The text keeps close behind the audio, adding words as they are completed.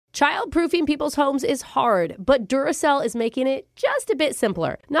Childproofing people's homes is hard, but Duracell is making it just a bit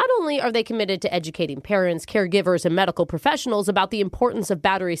simpler. Not only are they committed to educating parents, caregivers, and medical professionals about the importance of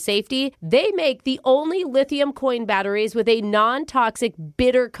battery safety, they make the only lithium coin batteries with a non-toxic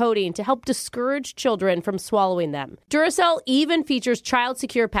bitter coating to help discourage children from swallowing them. Duracell even features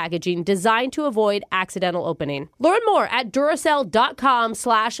child-secure packaging designed to avoid accidental opening. Learn more at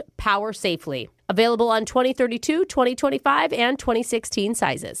Duracell.com/powersafely. Available on 2032, 2025, and 2016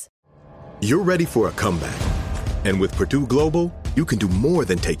 sizes. You're ready for a comeback. And with Purdue Global, you can do more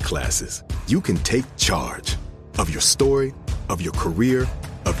than take classes. You can take charge of your story, of your career,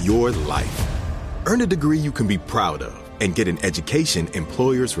 of your life. Earn a degree you can be proud of and get an education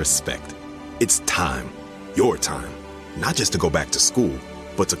employers respect. It's time, your time, not just to go back to school,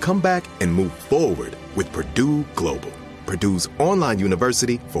 but to come back and move forward with Purdue Global, Purdue's online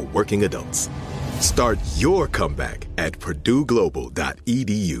university for working adults. Start your comeback at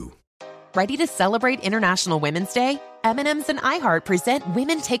purdueglobal.edu. Ready to celebrate International Women's Day? M&M's and iHeart present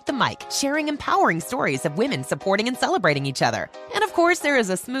Women Take the Mic, sharing empowering stories of women supporting and celebrating each other. And of course, there is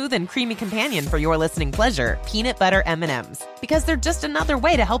a smooth and creamy companion for your listening pleasure, peanut butter M&M's. Because they're just another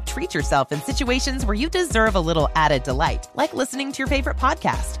way to help treat yourself in situations where you deserve a little added delight, like listening to your favorite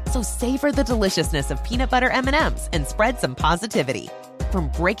podcast. So savor the deliciousness of peanut butter M&M's and spread some positivity. From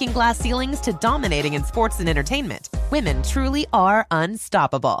breaking glass ceilings to dominating in sports and entertainment, women truly are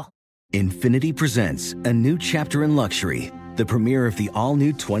unstoppable. Infiniti presents a new chapter in luxury, the premiere of the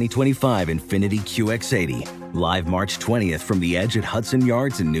all-new 2025 Infiniti QX80, live March 20th from the Edge at Hudson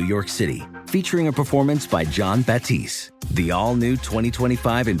Yards in New York City, featuring a performance by Jon Batiste. The all-new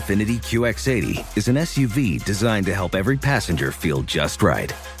 2025 Infiniti QX80 is an SUV designed to help every passenger feel just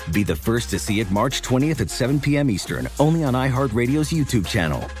right. Be the first to see it March 20th at 7 p.m. Eastern, only on iHeartRadio's YouTube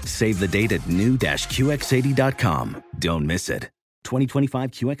channel. Save the date at new-QX80.com. Don't miss it.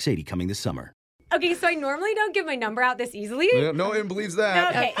 2025 QX80 coming this summer. Okay, so I normally don't give my number out this easily. No one believes that.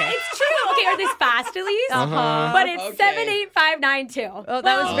 Okay, it's true. Okay, or this fast at least. But it's 78592. Oh,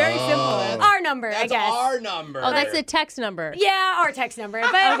 that was very simple. Our number, That's I guess. our number. Oh, that's the text number. Yeah, our text number.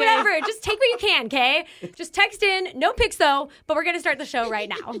 But whatever, just take what you can, okay? Just text in. No pics, though. But we're going to start the show right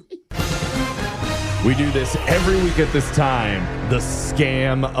now. We do this every week at this time, the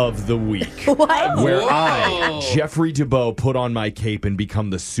scam of the week. What? Where I, Jeffrey DeBow, put on my cape and become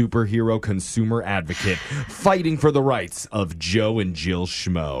the superhero consumer advocate fighting for the rights of Joe and Jill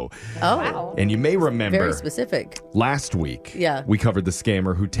Schmo. Oh. Wow. And you may remember Very specific. last week, Yeah. we covered the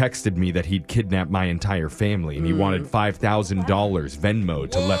scammer who texted me that he'd kidnapped my entire family and he wanted $5,000 Venmo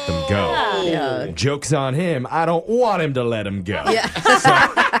to let them go. Yeah. Joke's on him. I don't want him to let him go. Yeah.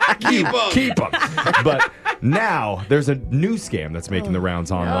 Keep him. But now there's a new scam that's making the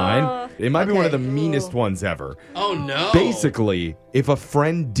rounds online. It might be one of the meanest ones ever. Oh, no. Basically, if a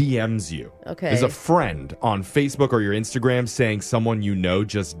friend DMs you, Okay. is a friend on Facebook or your Instagram saying someone you know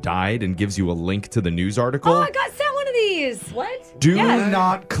just died and gives you a link to the news article, Oh, I got sent one of these. What? do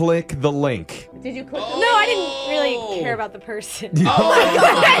not click the link. Did you click No, I didn't really care about the person. Oh, my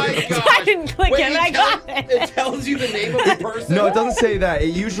gosh. I didn't click Wait, it, but I got it. It tells you the name of the person? No, it doesn't say that.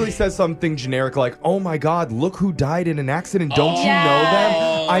 It usually says something generic like, oh my God, look who died in an accident. Don't you know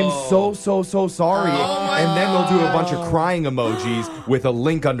them? I'm so sorry. And then they'll do a bunch of crying emojis with a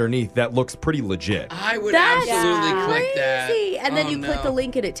link underneath that looks pretty legit. I would That's absolutely click that. crazy. And then you click no. the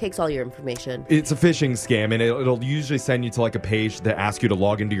link and it takes all your information. It's a phishing scam, and it'll usually send you to like a page that asks you to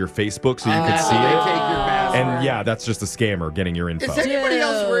log into your Facebook so you can So see they it. take your password. And yeah, that's just a scammer getting your info. Is anybody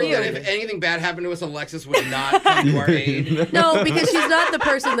else worried that if anything bad happened to us, Alexis would not come to our aid? No, because she's not the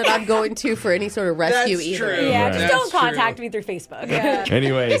person that I'm going to for any sort of rescue That's either. true. Yeah, Right. just That's don't contact true. me through Facebook. Yeah.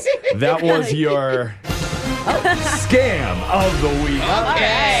 Anyways, that was your scam of the week.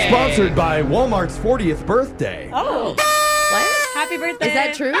 Okay. Sponsored by Walmart's 40th birthday. Oh, What? happy birthday. Is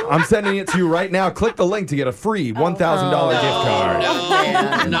that true? I'm sending it to you right now. Click the link to get a free $1,000 gift card. No,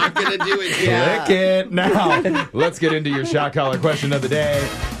 I'm not going to do it yet. Click it now. Let's get into your shot collar question of the day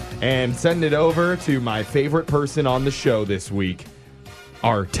and send it over to my favorite person on the show this week,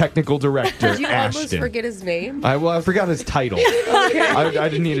 our technical director, Did you Ashton. almost forget his name? I forgot his title. I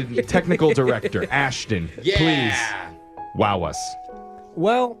didn't need a technical director. Ashton, Yeah. please wow us.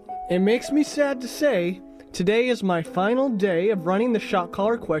 Well, it makes me sad to say, today is my final day of running the shot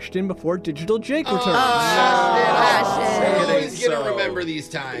collar question before Digital Jake returns. We're Ashton. always going to remember these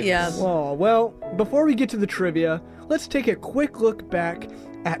times. Yeah. Oh, well, before we get to the trivia, let's take a quick look back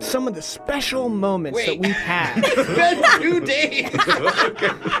at some of the special moments that we've had. It's been 2 days.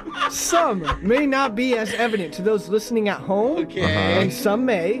 Some may not be as evident to those listening at home, Okay. and some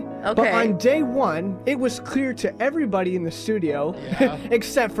may. But Okay. on day 1, it was clear to everybody in the studio,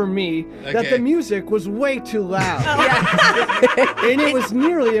 except for me, that Okay. the music was way too loud. And it was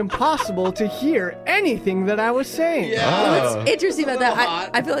nearly impossible to hear anything that I was saying. What's interesting about that, hot.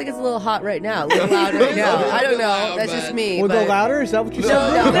 I feel like it's a little hot right now. A little loud right now. I don't know. loud, That's just but- me. We'll but... go louder? Is that what you said?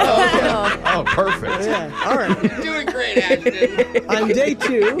 No. Oh, perfect. Yeah, all right. You're doing great, Ashton. On day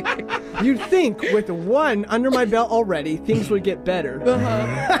 2, you'd think with 1 under my belt already, things would get better.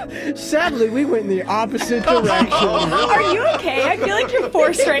 Sadly, we went in the opposite direction. Are you okay? I feel like you're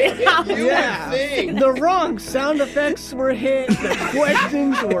forced right now. Yeah. Thing. The wrong sound effects were hit, the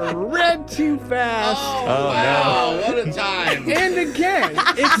questions were read too fast. Oh, wow. What a time. And again,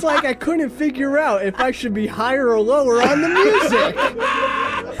 it's like I couldn't figure out if I should be higher or lower on the music.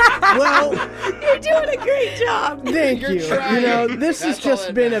 Well, You're doing a great job. thank You're you. trying. You know, this has That's all just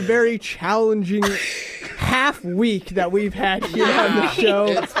that been a matters. very challenging half week that we've had here on the show.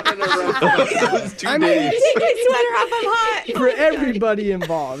 It's been a rough one. Those 2 I mean, days. Take my sweater off, I'm hot. for everybody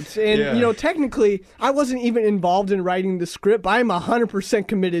involved. And, Yeah. you know, technically, I wasn't even involved in writing the script, but I'm 100%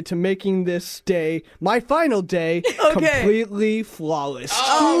 committed to making this day, my final day, completely flawless.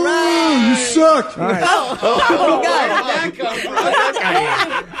 All right. You suck. All right. Oh, God. Where'd that come from?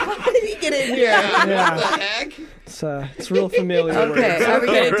 How did he get in here? Yeah. What the heck? It's real familiar. Okay, words. are we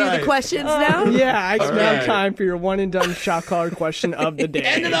going to do Right. the questions now? Yeah, it's now right. time for your one and done shot caller question of the day.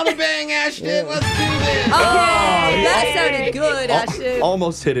 End it on a bang, Ashton. Let's do this. Okay, that sounded good, Ashton.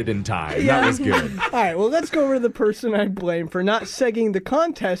 Almost hit it in time. That was good. All right, well, let's go over to the person I blame for not segging the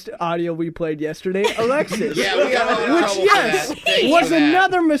contest audio we played yesterday, Alexis. Yeah, we got a little Which, trouble yes, for that. Thanks was for that.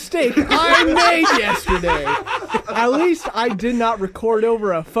 another mistake I made yesterday. At least I did not record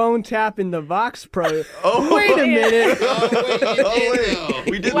over a phone tap in the Vox Pro. Oh, Wait a minute. Oh, wait, you did, though.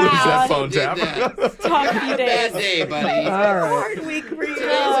 We did Wow. lose that You phone did tap. that. Talk few Bad days. day, buddy. All right. Hard week for you.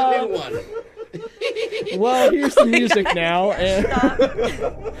 Today's a new one. Well, here's the music now. And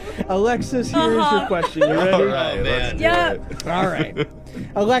Alexis, here's your question. You ready? All right, Oh, let's man. do Yep. it. All right.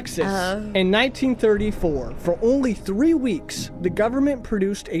 Alexis, in 1934, for only 3 weeks, the government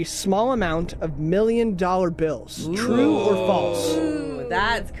produced a small amount of $1 million bills. True or false? Ooh,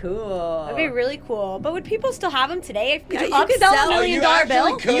 that's cool. That'd be really cool. But would people still have them today? Could Yeah, you you could upsell sell- $1 Oh, million you actually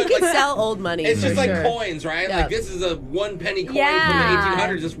bill? could. You can Like, sell old money. It's for just like sure. coins, right? Yeah. Like this is a 1 penny coin Yeah. from the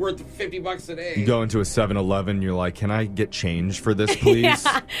 1800s. It's worth $50 today. You go into a 7-Eleven, you're like, can I get change for this, please?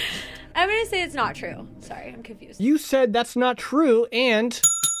 Yeah. I'm going to say it's not true. Sorry, I'm confused. You said that's not true, and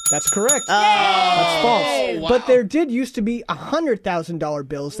that's correct. Oh. That's false. wow. But there did used to be $100,000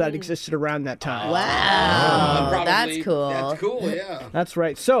 bills that existed around that time. Wow, Probably- that's cool. That's cool, yeah. That's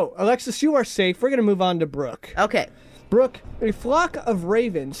right. So, Alexis, you are safe. We're going to move on to Brooke. Okay. Brooke, a flock of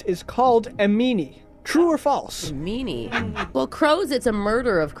ravens is called a meanie. True or false? Meanie. Well, crows, it's a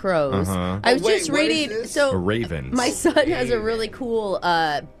murder of crows. I was Oh, wait, just what is reading. this? So A ravens. my son has a really cool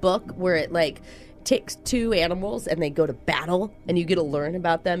book where it like takes 2 animals and they go to battle, and you get to learn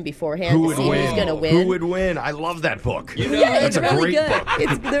about them beforehand Who to would see win? who's going to win. Who would win? I love that book. You know, Yeah, That's it's a really great good.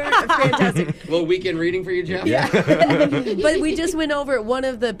 book. They're fantastic. a little weekend reading for you, Jeff? But we just went over it. One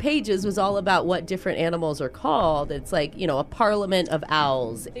of the pages was all about what different animals are called. It's like, you know, a parliament of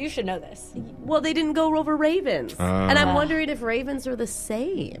owls. You should know this. Well, they didn't go over ravens. And I'm wondering if ravens are the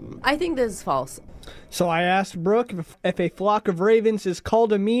same. I think this is false. So I asked Brooke if a flock of ravens is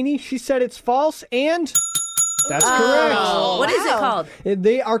called a meanie. She said it's false, and that's correct. What is it called?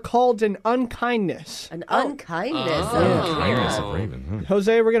 They are called an unkindness. An unkindness. Kindness of Raven.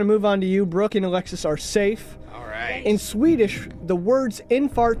 Jose, we're going to move on to you. Brooke and Alexis are safe. All right. In Swedish, the words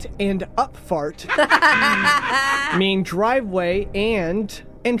infart and upfart mean driveway and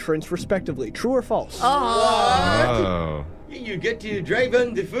entrance, respectively. True or false? Oh. You get to drive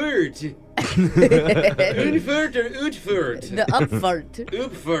on the furt. Unfurt or utfurt? The upfart.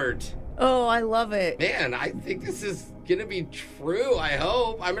 Upfurt. Oh, I love it. Man, I think this is going to be true, I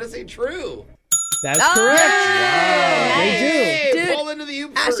hope. I'm going to say true. That's correct. Hey, Dude, fall into the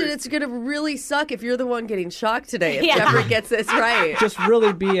Upfurt. Ashton, it's going to really suck if you're the one getting shocked today if Yeah. Jeffrey gets this right. Just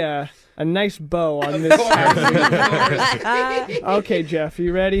really be a nice bow on Of this. course. Okay, Jeff,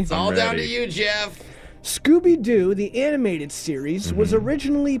 you ready? It's all down to ready. you, Jeff. Scooby-Doo, the animated series, was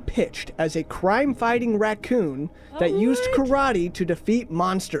originally pitched as a crime-fighting raccoon that used karate to defeat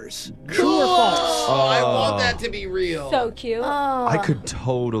monsters. True or false? Oh, I want that to be real. So cute. I could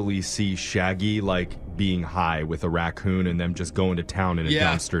totally see Shaggy like being high with a raccoon and them just going to town in a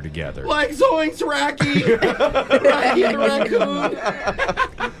Yeah. dumpster together. Like Zoinks, Racky. Racky the raccoon.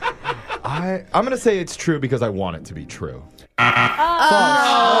 I'm going to say it's true because I want it to be true.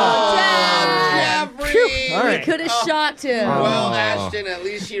 Jeffrey! All right. We could have shocked him. Well, Ashton, at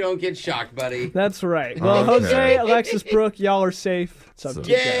least you don't get shocked, buddy. That's right. Well, Okay. Jose, Alexis, Brooke, y'all are safe. It's up to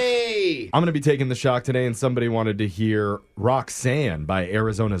you guys. Yay! I'm going to be taking the shock today, and somebody wanted to hear Roxanne by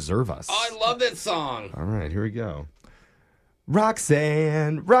Arizona Zervas. Oh, I love that song. All right, here we go.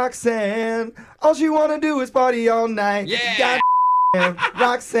 Roxanne, Roxanne, all she want to do is party all night. Yeah.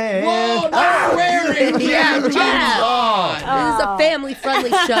 Roxanne. Whoa, no swearing, Jeff. Come on. This is a family-friendly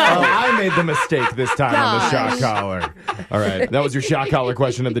show. Oh, I made the mistake this time on the Gosh. shock collar. All right, that was your shock collar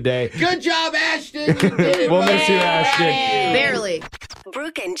question of the day. Good job, Ashton. You did it, We'll miss buddy. you, Ashton. Barely.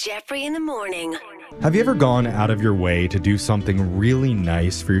 Brooke and Jeffrey in the morning. Have you ever gone out of your way to do something really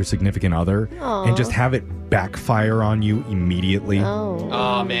nice for your significant other and just have it backfire on you immediately?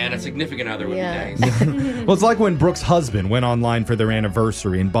 Oh, man, a significant other would Yeah. be nice. Well, it's like when Brooke's husband went online for their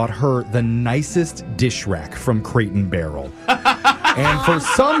anniversary and bought her the nicest dish rack from Crate and Barrel. And for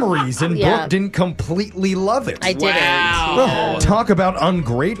some reason, Yeah. Brooke didn't completely love it. I didn't. Wow. Oh, talk about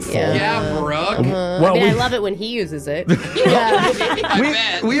ungrateful. Yeah, Brooke. Well, I love it when he uses it. I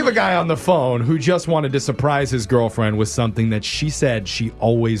bet. we have a guy on the phone who just wanted to surprise his girlfriend with something that she said she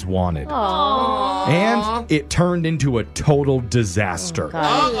always wanted. And it turned into a total disaster.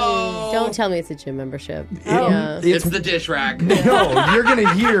 Don't tell me it's a gym membership. Yeah. It's the dish rack. No, you're going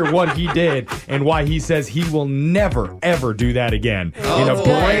to hear what he did and why he says he will never, ever do that again in a boy.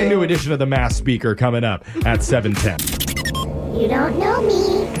 brand new edition of The Masked Speaker coming up at 7:10. You don't know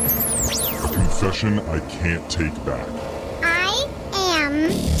me. Confession I can't take back. I am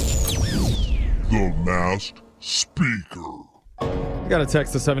The Masked Speaker. I got a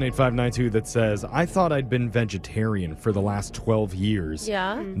text to 78592 that says, I thought I'd been vegetarian for the last 12 years.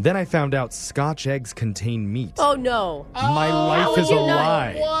 Yeah. Then I found out Scotch eggs contain meat. Oh, no. My life would is a you not-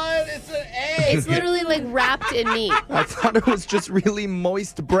 lie. What? It's an egg. It's literally like wrapped in meat. I thought it was just really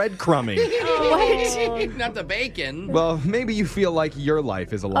moist breadcrumbing. What? Not the bacon. Well, maybe you feel like your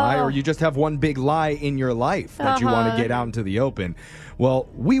life is a lie, or you just have one big lie in your life that you want to get out into the open. Well,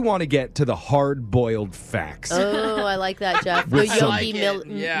 we want to get to the hard-boiled facts. Oh, I like that, Jeff. The With some- yogi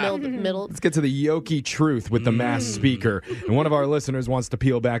middle. Let's get to the Yoki truth with the Masked Speaker. And one of our listeners wants to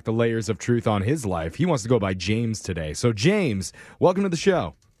peel back the layers of truth on his life. He wants to go by James today. So, James, welcome to the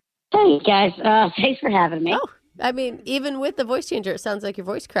show. Hey, guys. Thanks for having me. Oh, I mean, even with the voice changer, it sounds like your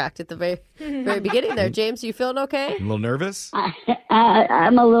voice cracked at the very beginning there. James, you feeling okay? A little nervous?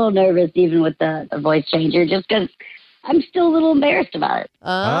 I'm a little nervous even with the voice changer just because I'm still a little embarrassed about it. Oh.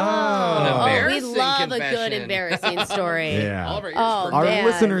 An we embarrassing love a good confession. embarrassing story. Yeah. All of our ears Oh, perked Our up. man.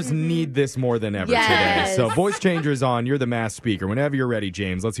 listeners need this more than ever Yes. today. So, voice changer's on. You're the Masked Speaker. Whenever you're ready,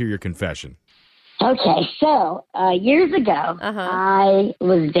 James, let's hear your confession. Okay, so years ago, I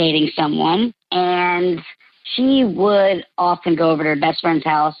was dating someone, and she would often go over to her best friend's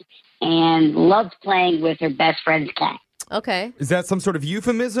house and loved playing with her best friend's cat. Okay. Is that some sort of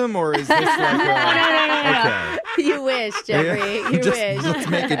euphemism, or is this like a... Okay. You wish, Jeffrey. Yeah. You Just wish. let's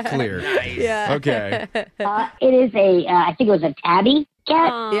make it clear. Yeah. Okay. It is I think it was a tabby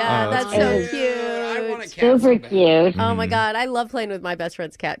cat. Yeah, Oh, that's that's so cute. cute. I want a cat Super so bad. cute. Oh my God, I love playing with my best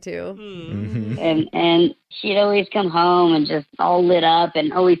friend's cat too. And she'd always come home and just all lit up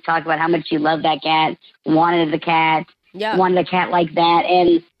and always talk about how much she loved that cat, wanted the cat, Yeah. wanted a cat like that.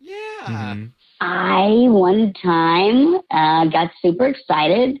 And Yeah. I, one time, got super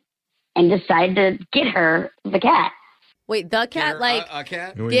excited and decided to get her the cat. Wait, the Get cat her like a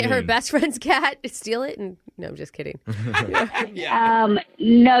cat? What do you get her mean? best friend's cat, steal it, and no, I'm just kidding. Yeah.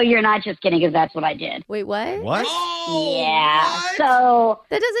 No, you're not just kidding, because that's what I did. Wait, what? What? Oh, Yeah. what? So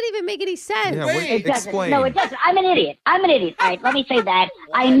That doesn't even make any sense. Yeah, Wait. it doesn't. explain. No, it doesn't. I'm an idiot. I'm an idiot. All right, let me say that.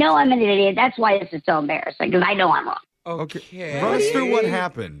 I know I'm an idiot. That's why this is so embarrassing, because I know I'm wrong. Okay. Run us through what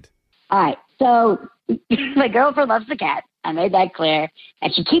happened. All right, so my girlfriend loves the cat. I made that clear.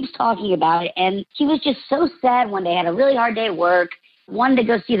 And she keeps talking about it. And she was just so sad one day, had a really hard day at work, wanted to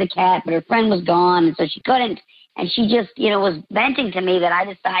go see the cat, but her friend was gone, and so she couldn't. And she just, was venting to me that I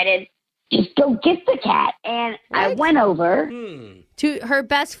decided, just go get the cat. And I What? went over. To her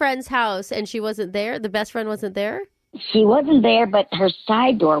best friend's house, and she wasn't there. The best friend wasn't there. She wasn't there, but her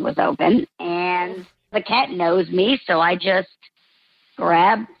side door was open. And the cat knows me, so I just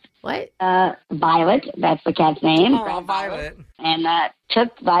grabbed What? Violet, that's the cat's name, Oh, Violet. and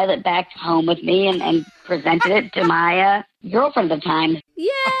took Violet back home with me and presented it to my girlfriend at the time.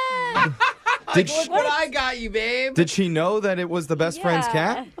 Yeah. Did Look she- what I got you, babe. Did she know that it was the best friend's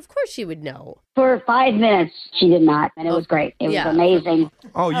cat? Of course she would know. For 5 minutes, she did not, and it was great. It was Yeah. amazing.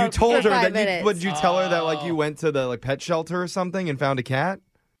 Oh, you Oh, told for her 5 that minutes. you, but did you tell her that like you went to the pet shelter or something and found a cat?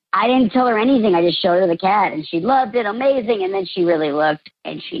 I didn't tell her anything. I just showed her the cat, and she loved it, amazing. And then she really looked,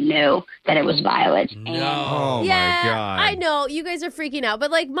 and she knew that it was Violet. Oh, my God. I know. You guys are freaking out.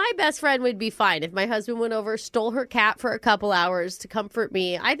 But, like, my best friend would be fine if my husband went over, stole her cat for a couple hours to comfort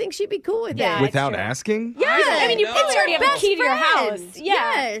me. I think she'd be cool with it. Without asking? Yeah. I mean, you already have a key to your house. Yeah.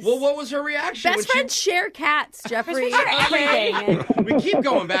 Yes. Well, what was her reaction? Best friends share cats, Jeffrey. Everything. We keep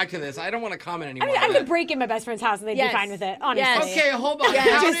going back to this. I don't want to comment anymore. I could break in my best friend's house and they'd be fine with it, honestly. Yes. Okay, hold on.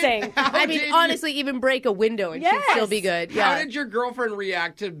 Yes. How I mean, honestly, even break a window and she'd still be good. How did your girlfriend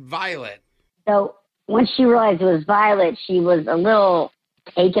react to Violet? So when she realized it was Violet, she was a little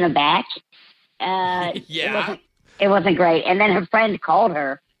taken aback. Yeah. It wasn't great. And then her friend called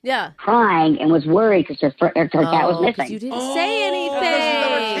her. Yeah. Crying and was worried because her cat was missing. You didn't say anything.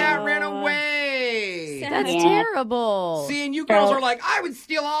 Her cat ran away. That's terrible. See, and you girls are like, I would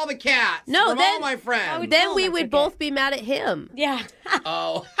steal all the cats from all my friends. Then we would both be mad at him. Yeah.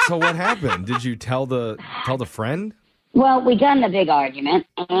 Oh. So what happened? Did you tell the friend? Well, we got in a big argument,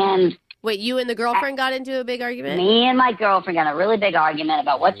 and... Wait, you and the girlfriend got into a big argument? Me and my girlfriend got in a really big argument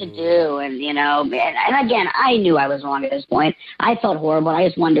about what to do, and, and again, I knew I was wrong at this point. I felt horrible. I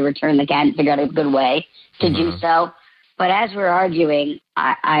just wanted to return the cat and figure out a good way to do so. But as we were arguing,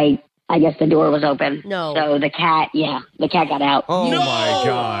 I guess the door was open. No. So the cat got out. Oh, my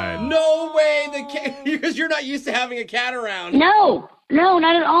God. No way. Because you're not used to having a cat around. No,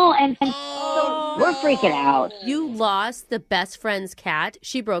 not at all. And so we're freaking out. You lost the best friend's cat?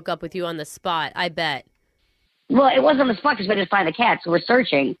 She broke up with you on the spot, I bet. Well, it wasn't on the spot because we didn't find the cat, so we're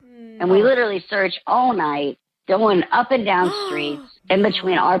searching. And we literally search all night, going up and down streets in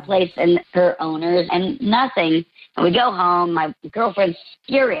between our place and her owners, and nothing. And we go home. My girlfriend's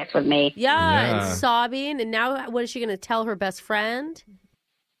furious with me. Yeah, and sobbing. And now what is she going to tell her best friend?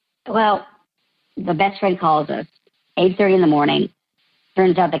 Well, the best friend calls us, 8:30 in the morning.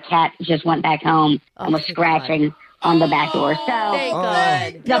 Turns out the cat just went back home and was scratching on the back door. So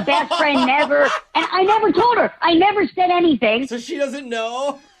the best friend never, and I never told her. I never said anything. So she doesn't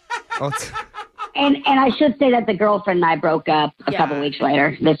know? And I should say that the girlfriend and I broke up a couple weeks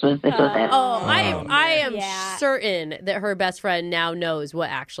later. This was it. Oh, I am certain that her best friend now knows what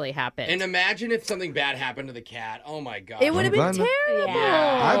actually happened. And imagine if something bad happened to the cat. Oh, my God. It would have been terrible.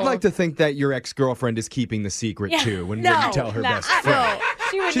 Yeah. I'd like to think that your ex-girlfriend is keeping the secret, too, when you tell her best friend.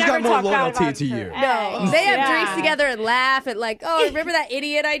 She's got more loyalty to you. No, they have drinks together and laugh and like, oh, remember that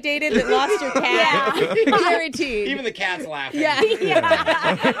idiot I dated that lost your cat? Guaranteed. Even the cat's laughing. Yeah.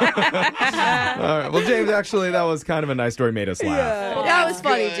 All right. Well, James, actually, that was kind of a nice story. Made us laugh. Yeah. That was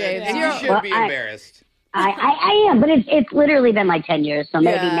funny, James. And you should be embarrassed. I am, but it's literally been like 10 years. So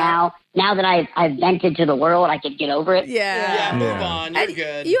maybe now that I've vented to the world, I could get over it. Yeah, move on. You're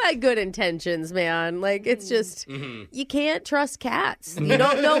good. You had good intentions, man. Like, it's just, you can't trust cats. You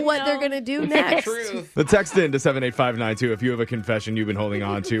don't know what they're going to do next. The text in to 78592 if you have a confession you've been holding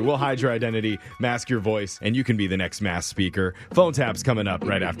on to. We'll hide your identity, mask your voice, and you can be the next mass speaker. Phone taps coming up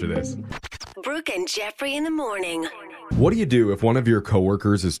right after this. Brooke and Jeffrey in the morning. What do you do if one of your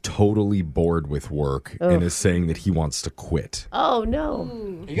coworkers is totally bored with work and is saying that he wants to quit? Oh,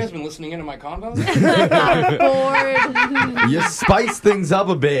 no. You guys been listening into my convos? Bored. You spice things up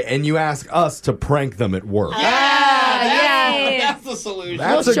a bit and you ask us to prank them at work. That's the solution.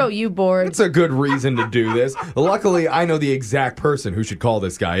 We'll show you bored. That's a good reason to do this. Luckily, I know the exact person who should call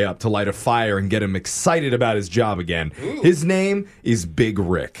this guy up to light a fire and get him excited about his job again. Ooh. His name is Big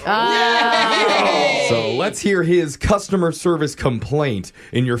Rick. So let's hear his customer service complaint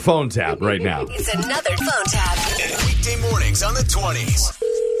in your phone tap right now. It's another phone tap. Weekday mornings on the 20s.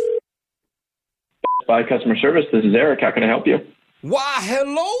 By customer service, this is Eric. How can I help you? Why,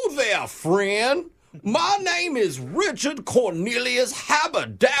 hello there, friend. My name is Richard Cornelius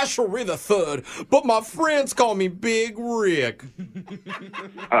Haberdashery III, but my friends call me Big Rick.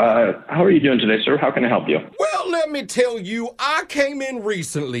 How are you doing today, sir? How can I help you? Well, let me tell you, I came in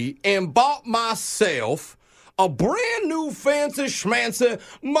recently and bought myself a brand new fancy schmancy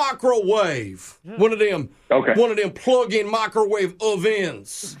microwave. One of them plug-in microwave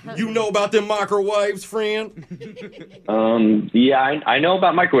ovens. You know about them microwaves, friend? Yeah, I know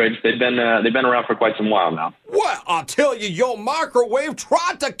about microwaves. They've been around for quite some while now. Well, I tell you, your microwave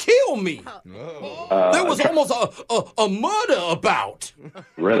tried to kill me. There was almost a murder about.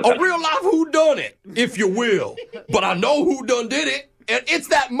 Really? A real life whodunit, if you will. But I know who done did it, and it's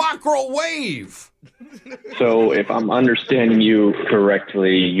that microwave. So, if I'm understanding you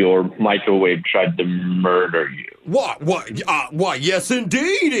correctly, your microwave tried to murder you. What? Why, yes,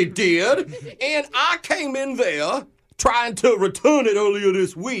 indeed it did. And I came in there trying to return it earlier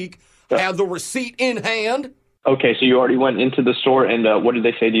this week, had the receipt in hand, Okay, so you already went into the store, and what did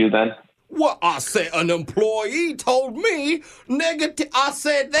they say to you then? Well, I said an employee told me negative.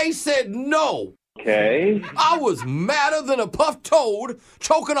 They said no. Okay. I was madder than a puffed toad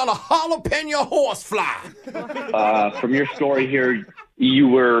choking on a jalapeno horsefly. From your story here, you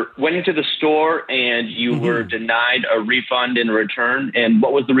went into the store and you were denied a refund in return. And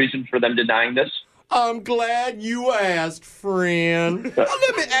what was the reason for them denying this? I'm glad you asked, friend.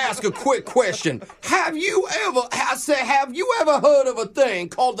 Let me ask a quick question. Have you ever heard of a thing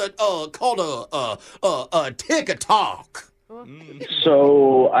called a TikTok?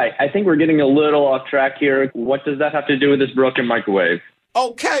 So I think we're getting a little off track here. What does that have to do with this broken microwave?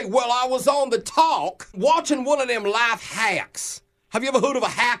 Okay, well, I was on the talk watching one of them life hacks. Have you ever heard of a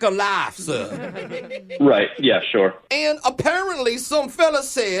hack of life, sir? Right, yeah, sure. And apparently some fella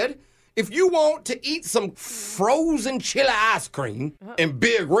said, if you want to eat some frozen chili ice cream, and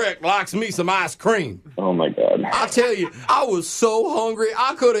Big Rick likes me some ice cream. Oh, my God. I tell you, I was so hungry,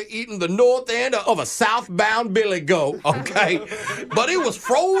 I could have eaten the north end of a southbound Billy Goat, okay? But it was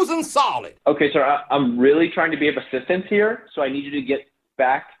frozen solid. Okay, sir, I'm really trying to be of assistance here, so I need you to get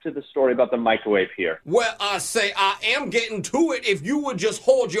back to the story about the microwave here. Well, I say I am getting to it if you would just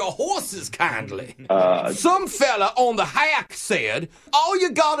hold your horses kindly. Some fella on the hack said, all you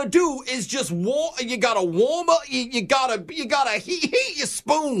gotta do is just you gotta warm up, you gotta heat your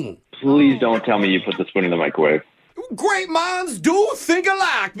spoon. Please don't tell me you put the spoon in the microwave. Great minds do think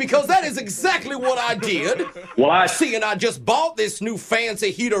alike, because that is exactly what I did. What? See, and I just bought this new fancy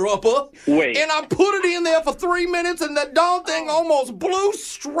heater-upper. Wait. And I put it in there for 3 minutes, and the darn thing almost blew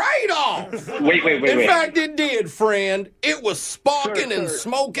straight off. Wait. In fact, it did, friend. It was sparking and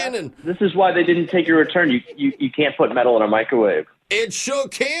smoking and... This is why they didn't take your return. You can't put metal in a microwave. It sure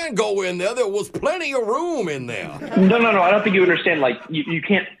can go in there. There was plenty of room in there. No. I don't think you understand. Like, you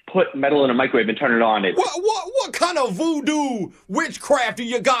can't put metal in a microwave and turn it on. What kind of voodoo witchcraft do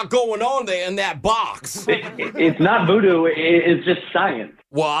you got going on there in that box? It's not voodoo. It's just science.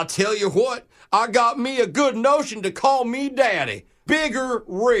 Well, I'll tell you what. I got me a good notion to call me daddy. Bigger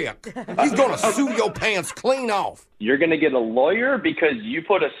Rick. He's gonna sue your pants clean off. You're gonna get a lawyer because you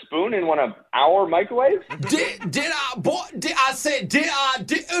put a spoon in one of our microwaves? Did I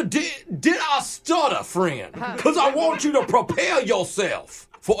stutter, friend? Because I want you to prepare yourself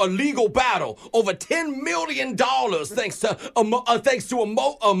for a legal battle over $10 million thanks to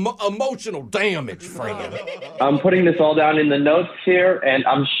emotional damage, friend. I'm putting this all down in the notes here, and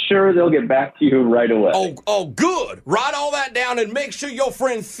I'm sure they'll get back to you right away. Oh, good. Write all that down and make sure your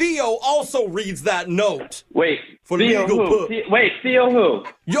friend Theo also reads that note. Wait, for Theo legal who? Theo who?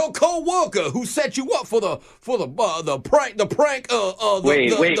 Your co-worker who set you up for the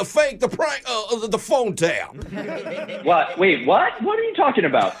phone tap. What? Wait, what? What are you talking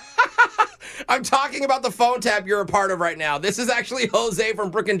about? I'm talking about the phone tap you're a part of right now. This is actually Jose from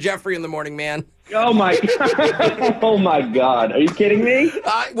Brooke and Jeffrey in the Morning, man. Oh my Oh my God. Are you kidding me?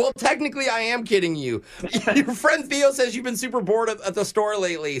 Well, technically I am kidding you. Your friend Theo says you've been super bored at the store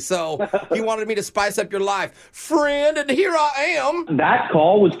lately, so he wanted me to spice up your life. Friend, and here I am. That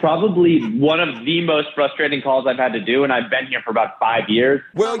call was probably one of the most frustrating calls I've had to do, and I've been here for about 5 years.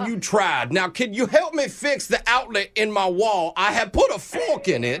 Well, you tried. Now, can you help me fix the outlet in my wall? I have put a fork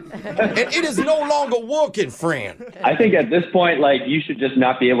in it, and it is no longer working, friend. I think at this point, you should just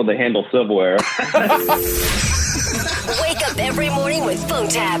not be able to handle silverware. Wake up every morning with phone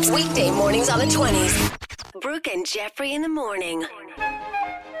taps. Weekday mornings on the 20s. Brooke and Jeffrey in the morning.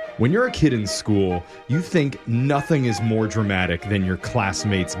 When you're a kid in school, you think nothing is more dramatic than your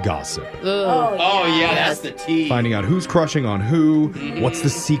classmates' gossip. Oh, yeah, that's the tea. Finding out who's crushing on who, what's the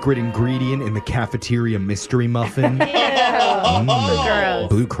secret ingredient in the cafeteria mystery muffin.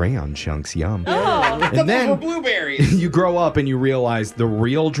 Blue crayon chunks, yum. And then blueberries. You grow up and you realize the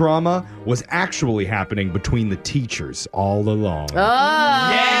real drama was actually happening between the teachers all along.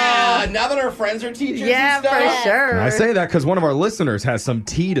 Yeah, now that our friends are teachers and stuff. For sure. And I say that because one of our listeners has some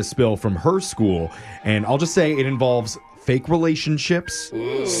tea to spill from her school, and I'll just say it involves fake relationships,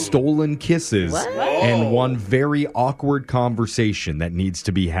 stolen kisses, and one very awkward conversation that needs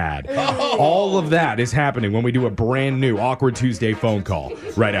to be had. All of that is happening when we do a brand new Awkward Tuesday phone call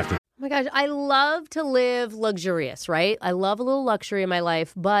right after. Oh my gosh, I love to live luxurious, right? I love a little luxury in my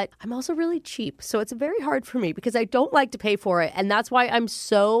life, but I'm also really cheap. So it's very hard for me because I don't like to pay for it. And that's why I'm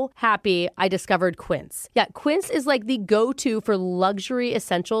so happy I discovered Quince. Yeah, Quince is like the go-to for luxury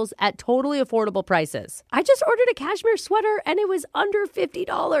essentials at totally affordable prices. I just ordered a cashmere sweater and it was under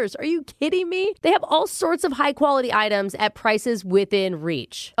 $50. Are you kidding me? They have all sorts of high-quality items at prices within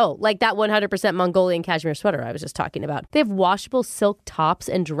reach. Oh, like that 100% Mongolian cashmere sweater I was just talking about. They have washable silk tops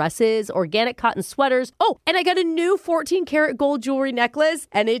and dresses, necklaces, organic cotton sweaters. Oh, and I got a new 14-karat gold jewelry necklace,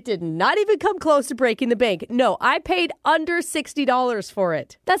 and it did not even come close to breaking the bank. No, I paid under $60 for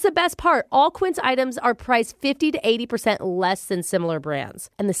it. That's the best part. All Quince items are priced 50 to 80% less than similar brands.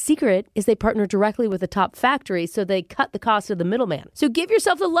 And the secret is they partner directly with the top factory, so they cut the cost of the middleman. So give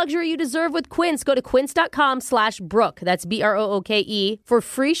yourself the luxury you deserve with Quince. Go to quince.com/Brooke. That's BROOKE for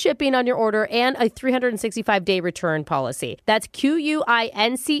free shipping on your order and a 365-day return policy. That's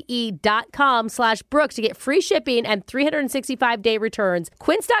QUINCE.com/Brooke to get free shipping and 365-day returns.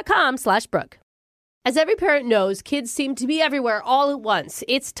 Quince.com/Brooke. As every parent knows, kids seem to be everywhere all at once.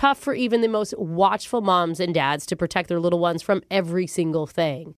 It's tough for even the most watchful moms and dads to protect their little ones from every single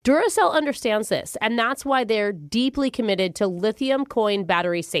thing. Duracell understands this, and that's why they're deeply committed to lithium coin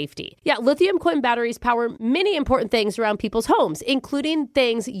battery safety. Yeah, lithium coin batteries power many important things around people's homes, including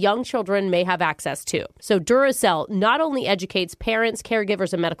things young children may have access to. So Duracell not only educates parents,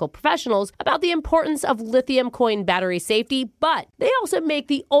 caregivers, and medical professionals about the importance of lithium coin battery safety, but they also make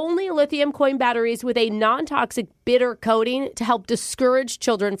the only lithium coin batteries with a non-toxic bitter coating to help discourage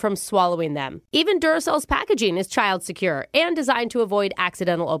children from swallowing them. Even Duracell's packaging is child secure and designed to avoid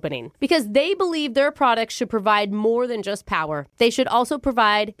accidental opening because they believe their products should provide more than just power. They should also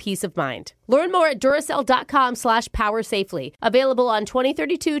provide peace of mind. Learn more at Duracell.com/powersafely. Available on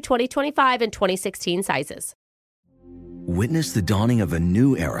 2032, 2025, and 2016 sizes. Witness the dawning of a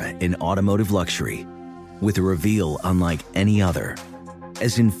new era in automotive luxury with a reveal unlike any other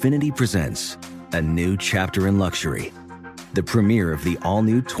as Infiniti presents a new chapter in luxury, the premiere of the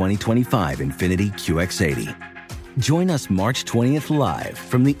all-new 2025 Infiniti QX80. Join us March 20th live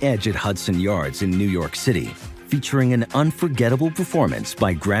from the Edge at Hudson Yards in New York City, featuring an unforgettable performance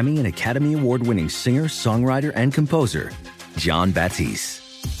by Grammy and Academy Award-winning singer, songwriter, and composer, Jon Batiste.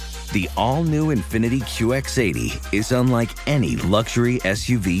 The all-new Infiniti QX80 is unlike any luxury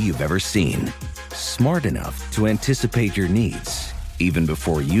SUV you've ever seen. Smart enough to anticipate your needs, even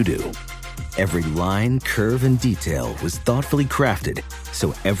before you do. Every line, curve, and detail was thoughtfully crafted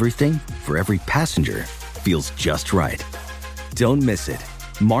so everything for every passenger feels just right. Don't miss it.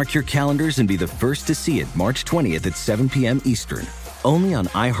 Mark your calendars and be the first to see it March 20th at 7 p.m. Eastern, only on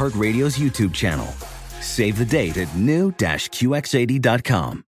iHeartRadio's YouTube channel. Save the date at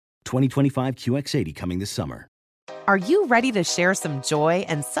new-QX80.com. 2025 QX80 coming this summer. Are you ready to share some joy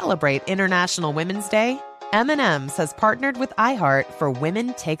and celebrate International Women's Day? M&M's has partnered with iHeart for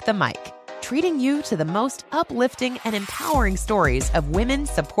Women Take the Mic, treating you to the most uplifting and empowering stories of women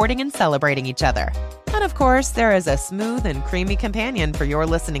supporting and celebrating each other. And of course, there is a smooth and creamy companion for your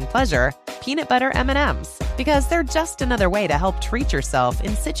listening pleasure, peanut butter M&Ms, because they're just another way to help treat yourself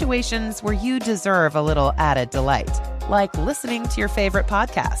in situations where you deserve a little added delight, like listening to your favorite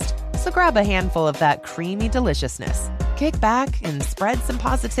podcast. So grab a handful of that creamy deliciousness. Kick back and spread some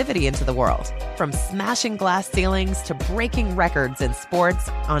positivity into the world. From smashing glass ceilings to breaking records in sports,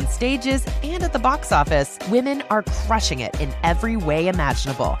 on stages, and at the box office, women are crushing it in every way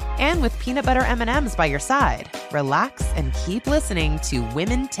imaginable. And with peanut butter M&Ms by your side, relax and keep listening to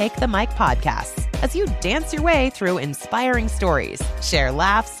Women Take the Mic podcasts as you dance your way through inspiring stories, share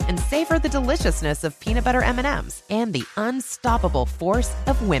laughs, and savor the deliciousness of peanut butter M&Ms and the unstoppable force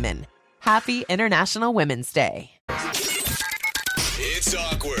of women. Happy International Women's Day. It's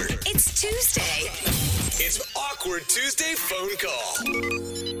awkward. It's Tuesday. It's Awkward Tuesday phone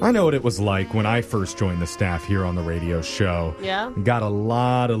call. I know what it was like when I first joined the staff here on the radio show. Yeah? Got a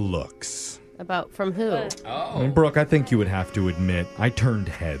lot of looks. About from who? And Brooke, I think you would have to admit, I turned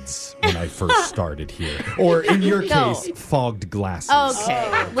heads when I first started here. Or in your case, fogged glasses.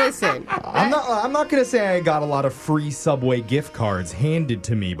 Okay, listen. I'm not going to say I got a lot of free Subway gift cards handed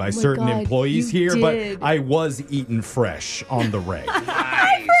to me by certain employees here, but I was eaten fresh on the reg.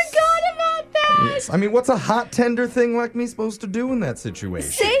 I forgot about that. Yes. I mean, what's a hot tender thing like me supposed to do in that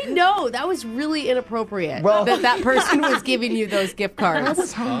situation? Say no. That was really inappropriate. Well, that person was giving you those gift cards. I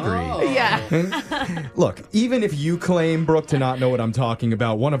was hungry. Yeah. Look, even if you claim, Brooke, to not know what I'm talking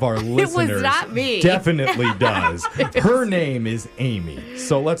about, one of our listeners was not me. definitely does. Her name is Amy.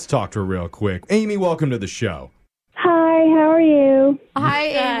 So let's talk to her real quick. Amy, welcome to the show. Hi, how are you? Hi,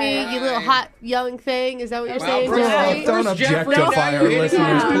 Amy, you little hot young thing. Is that what you're saying? Don't objectify our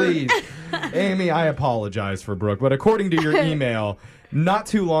listeners, please. Amy, I apologize for Brooke, but according to your email, not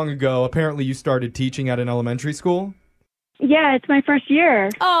too long ago, apparently you started teaching at an elementary school? Yeah, it's my first year.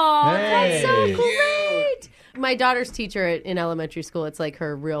 Oh, that's so great. My daughter's teacher in elementary school, it's like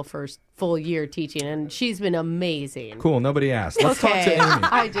her real first full year teaching, and she's been amazing. Cool, nobody asked. Let's talk to Amy.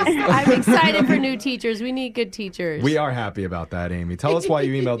 I'm excited for new teachers. We need good teachers. We are happy about that, Amy. Tell us why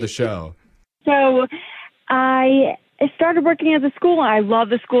you emailed the show. So I I started working at the school. I love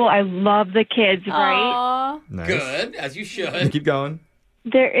the school. I love the kids, right? Aww. Nice. Good, as you should. Keep going.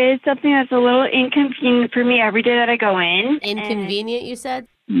 There is something that's a little inconvenient for me every day that I go in. Inconvenient, you said?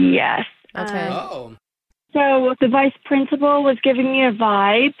 Yes. Okay. So the vice principal was giving me a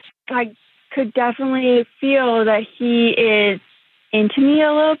vibe. I could definitely feel that he is into me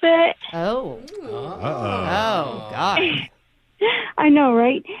a little bit. Oh. Oh, God. I know,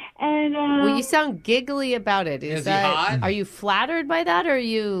 right? And well, you sound giggly about it. Is he hot? Are you flattered by that, or are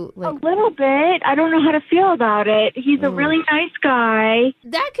you like a little bit? I don't know how to feel about it. He's a really nice guy.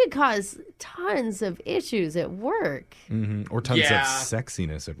 that could cause tons of issues at work? Mm-hmm. Or tons of Yeah.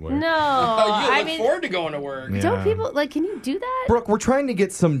 sexiness at work. No, you look forward to going to work. Yeah. Don't people like? Can you do that? Brooke, we're trying to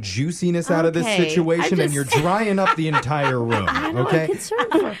get some juiciness out of this Okay. situation, and you're drying up the entire room. I'm Okay?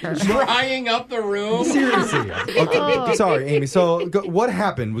 concerned for her. Drying up the room. Seriously. Okay. Sorry, Amy. So, what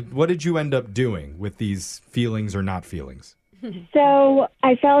happened? What did you end up doing with these feelings or not feelings? So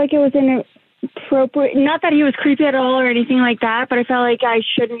I felt like it was inappropriate. Not that he was creepy at all or anything like that, but I felt like I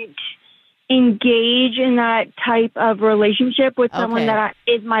shouldn't engage in that type of relationship with someone that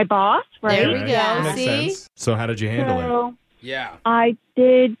is my boss, right? There we go. Makes See? sense. So, how did you handle it? Yeah. I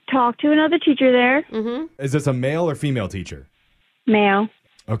did talk to another teacher there, Is this a male or female teacher? male.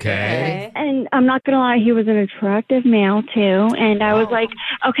 Okay. And I'm not going to lie, he was an attractive male, too. And I was like,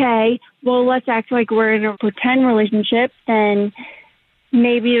 okay, well, let's act like we're in a pretend relationship. Then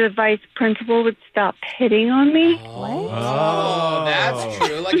maybe the vice principal would stop hitting on me. Oh, that's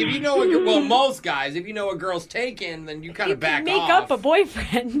true. Like, if you know, most guys, if you know a girl's taken, then you kind of back Make off. up a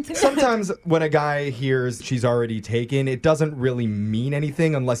boyfriend. Sometimes when a guy hears she's already taken, it doesn't really mean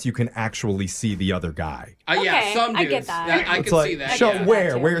anything unless you can actually see the other guy. Yeah, some dudes. I get that. I It's can like, see that. show yeah.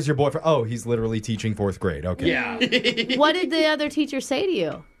 where? Where's your boyfriend? Oh, he's literally teaching 4th grade. Okay. Yeah. What did the other teacher say to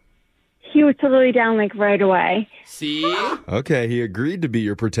you? He was totally down, like, right away. See? Okay, he agreed to be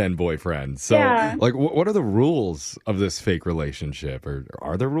your pretend boyfriend. So, Yeah. like, what are the rules of this fake relationship? Or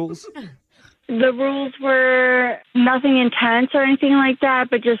are there rules? The rules were nothing intense or anything like that,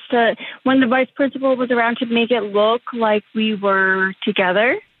 but just when the vice principal was around to make it look like we were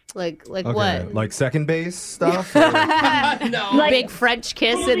together. Like Okay, what? like second base stuff? No. Big French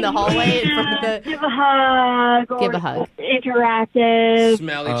kiss in the hallway in front of the. Give a hug. Or Give a hug. Interactive.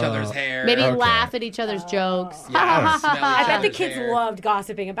 Smell each other's hair. Maybe Okay. laugh at each other's jokes. Yeah, smell each I bet the other's kids hair. loved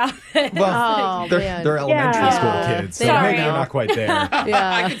gossiping about it. Oh, they're, man. they're elementary Yeah. school kids, so They maybe are. they're not quite there.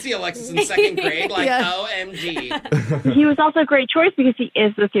 Yeah. I could see Alexis in 2nd grade, like, Yeah. OMG. He was also a great choice because he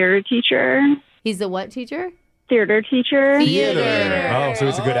is the theater teacher. He's the what teacher? Theater teacher. Theater. Oh, so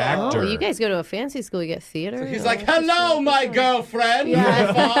he's a good actor. Oh, you guys go to a fancy school, you get theater. He's like, hello, my girlfriend.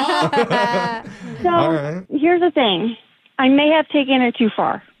 So All right. here's the thing. I may have taken it too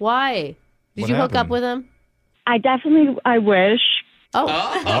far. Why? Did What you hook up happened? with him? I wish. Oh,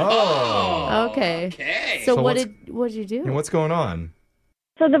 Oh. okay. Okay. So, So what what's- did you do? And what's going on?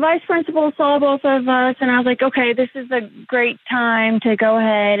 So the vice principal saw both of us, and I was like, okay, this is a great time to go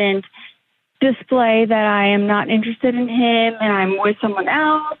ahead and display that I am not interested in him and I'm with someone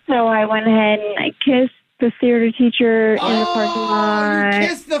else. So I went ahead and I kissed the theater teacher in the parking lot. You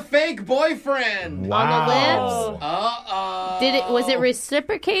kissed the fake boyfriend. Wow. On the lips? Uh-oh. Was it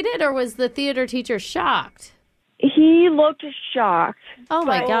reciprocated, or was the theater teacher shocked? He looked shocked. Oh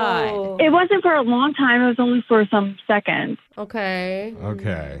my God. It wasn't for a long time. It was only for some seconds. Okay.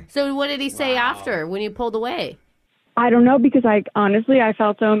 Okay. So what did he say after when you pulled away? I don't know because I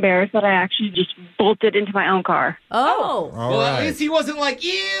felt so embarrassed that I actually just bolted into my own car. Oh. All Well, right. at least he wasn't like,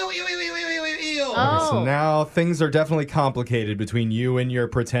 ew, ew, ew, ew, ew, ew, ew. Oh. So now things are definitely complicated between you and your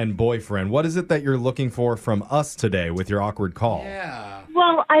pretend boyfriend. What is it that you're looking for from us today with your awkward call? Yeah.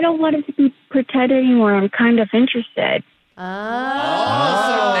 Well, I don't want it to be pretend anymore. I'm kind of interested. So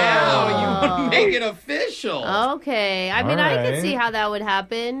now you want to make it official. Okay. I mean, All I right. could see how that would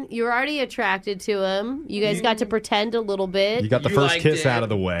happen. You were already attracted to him. You guys got to pretend a little bit. You got the You first liked kiss it. out of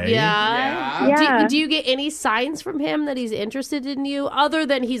the way. Yeah. Yeah. Do you get any signs from him that he's interested in you other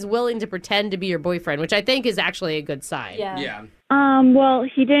than he's willing to pretend to be your boyfriend, which I think is actually a good sign? Yeah. Well,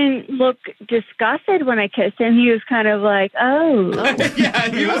 he didn't look disgusted when I kissed him. He was kind of like, oh. Yeah,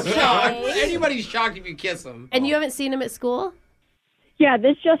 he was shocked. Anybody's shocked if you kiss him. And you haven't seen him at school? Yeah,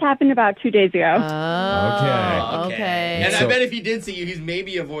 this just happened about 2 days ago. Oh, okay. And I So- bet if he did see you, he's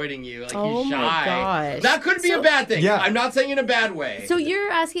maybe avoiding you. Like, Oh he's my shy. gosh. That could be a bad thing. Yeah. I'm not saying in a bad way. So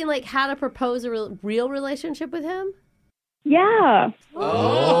you're asking, like, how to propose a real relationship with him? Yeah.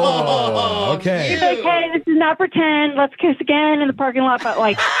 Oh, okay. He's like, hey, this is not pretend. Let's kiss again in the parking lot, but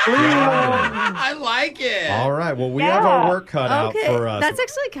like, I like it. All right. Well, we have our work cut out for us. That's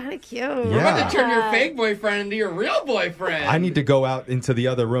actually kind of cute. We're about to turn your fake boyfriend into your real boyfriend. I need to go out into the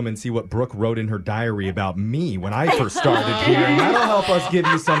other room and see what Brooke wrote in her diary about me when I first started here. And that'll help us give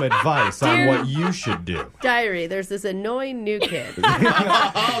you some advice on what you should do. Diary, there's this annoying new kid.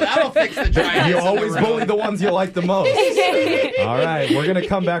 That'll fix the dryness. You always bully the ones you like the most. All right, we're going to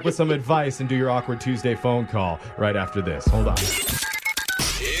come back with some advice and do your Awkward Tuesday phone call right after this. Hold on.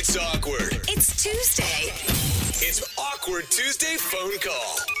 It's awkward. It's Tuesday. It's Awkward Tuesday phone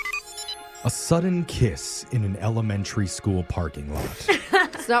call. A sudden kiss in an elementary school parking lot.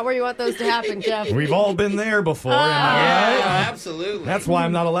 It's not where you want those to happen, Jeff. We've all been there before, am I right? Absolutely. That's why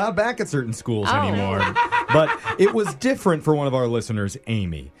I'm not allowed back at certain schools anymore. But it was different for one of our listeners,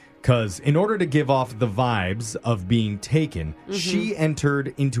 Amy. Because in order to give off the vibes of being taken, she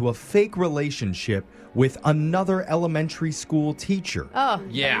entered into a fake relationship with another elementary school teacher. Oh.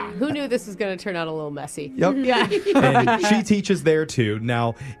 Yeah. Who knew this was going to turn out a little messy? Yep. Yeah. And she teaches there too.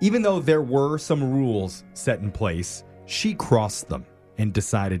 Now, even though there were some rules set in place, she crossed them and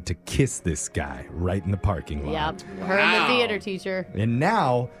decided to kiss this guy right in the parking lot. Yep. Her and the theater teacher. And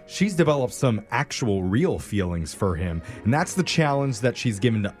now she's developed some actual real feelings for him. And that's the challenge that she's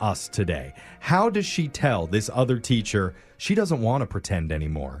given to us today. How does she tell this other teacher she doesn't want to pretend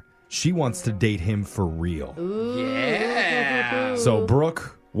anymore? She wants to date him for real. Ooh. Yeah. So,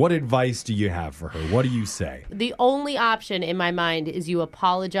 Brooke, what advice do you have for her? What do you say? The only option in my mind is you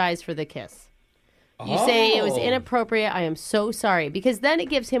apologize for the kiss. You say it was inappropriate. I am so sorry. Because then it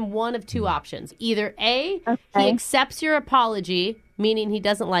gives him one of two options. Either A, he accepts your apology, meaning he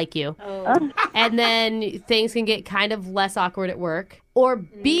doesn't like you. And then things can get kind of less awkward at work. Or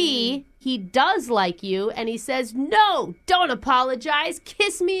B, he does like you and he says, no, don't apologize.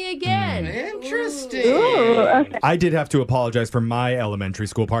 Kiss me again. Interesting. I did have to apologize for my elementary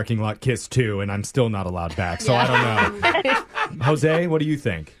school parking lot kiss too, and I'm still not allowed back. So I don't know. Jose, what do you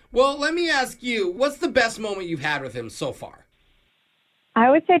think? Well, let me ask you, what's the best moment you've had with him so far? I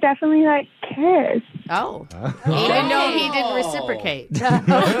would say definitely that kiss. Oh. Even though he didn't reciprocate. Well,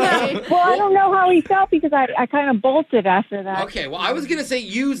 I don't know how he felt because I kind of bolted after that. Okay, well, I was going to say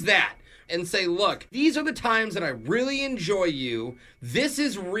use that and say, look, these are the times that I really enjoy you. This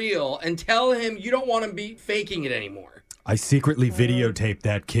is real. And tell him you don't want to be faking it anymore. I secretly videotape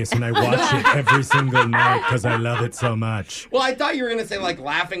that kiss and I watch it every single night because I love it so much. Well, I thought you were going to say, like,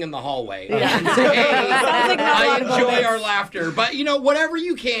 laughing in the hallway. Yeah. I enjoy our laughter. But, you know, whatever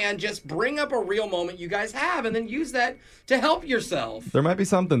you can, just bring up a real moment you guys have and then use that to help yourself. There might be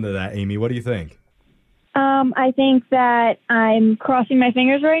something to that, Amy. What do you think? I think that I'm crossing my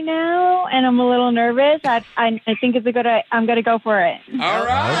fingers right now, and I'm a little nervous. I think I'm going to go for it. All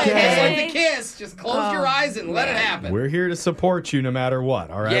right. Okay. It's like the kiss. Just close your eyes and let it happen. We're here to support you no matter what,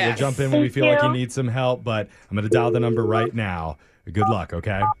 all right? Yes. We'll jump in when we Thank feel like you. you need some help, but I'm going to dial the number right now. Good luck,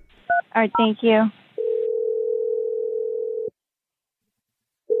 okay? All right, thank you.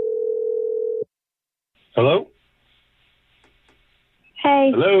 Hello?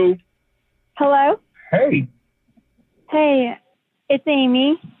 Hey. Hello? Hello? Hey. Hey, it's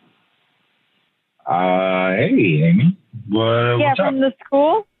Amy. Hey, Amy. Yeah, What's up? from the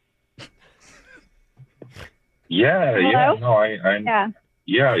school? Yeah, Hello? No, I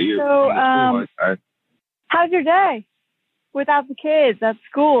Yeah. you're So, from the school. How's your day? Without the kids at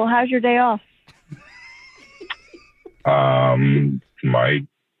school, how's your day off? My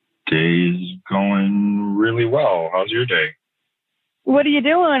day's going really well. How's your day? What are you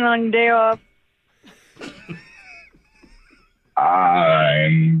doing on your day off?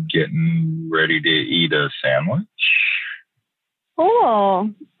 I'm getting ready to eat a sandwich.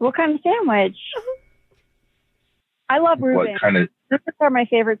 Oh, what kind of sandwich? I love Reuben. What kind of... Rubens are my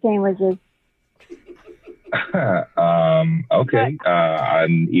favorite sandwiches. Okay.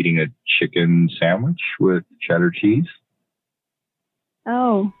 I'm eating a chicken sandwich with cheddar cheese.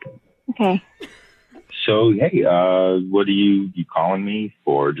 Oh, okay. So, hey, what are you calling me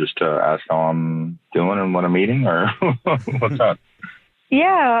for? Just to ask how I'm doing and what I'm eating, or what's up? Yeah,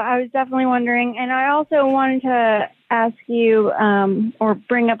 I was definitely wondering. And I also wanted to ask you, or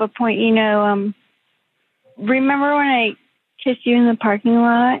bring up a point, remember when I kissed you in the parking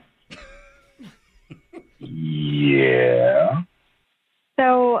lot? Yeah.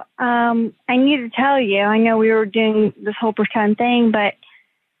 So, I need to tell you, I know we were doing this whole pretend thing, but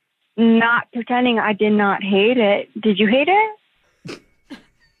not pretending, I did not hate it. Did you hate it?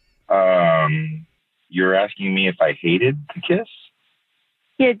 You're asking me if I hated the kiss?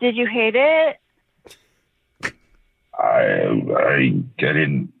 Yeah, did you hate it? I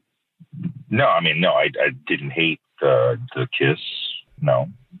didn't. No, I mean, no, I didn't hate the kiss. No.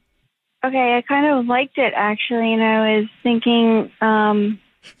 Okay, I kind of liked it, actually, and I was thinking I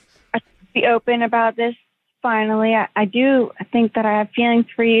should be open about this finally. I do think that I have feelings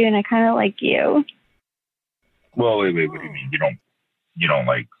for you, and I kind of like you. Well, wait, what do you mean? You don't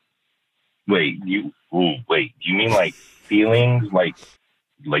like... Wait, do you mean like feelings, like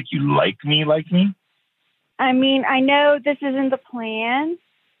you like me? I mean, I know this isn't the plan,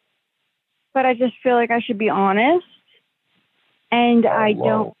 but I just feel like I should be honest, and I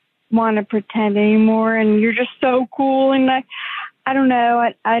don't want to pretend anymore, and you're just so cool, and I don't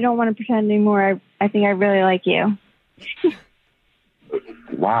know, I don't want to pretend anymore. I think I really like you.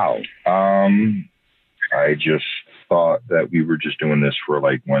 Wow. I just thought that we were just doing this for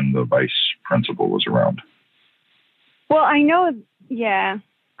like when the vice principal was around. Well, I know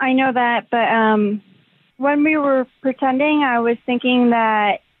that, but when we were pretending, I was thinking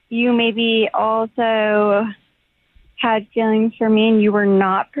that you maybe also had feelings for me and you were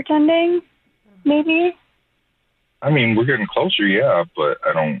not pretending, maybe? I mean, we're getting closer, yeah, but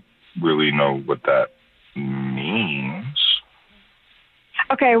I don't really know what that means.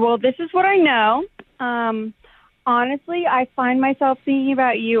 Okay, well, this is what I know. Honestly, I find myself thinking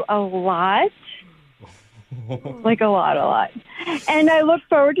about you a lot. Like a lot. And I look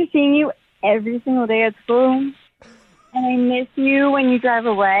forward to seeing you every single day at school. And I miss you when you drive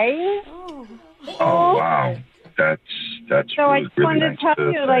away. Oh, wow. That's so really, I just wanted really to tell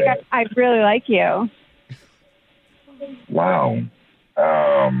nice you, like, I really like you. Wow.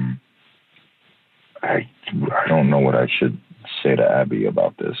 I don't know what I should say to Abby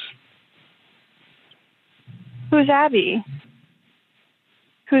about this. Who's Abby?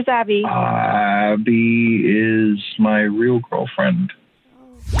 Abby is my real girlfriend.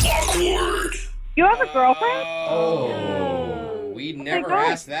 Awkward. You have a girlfriend? Oh, we never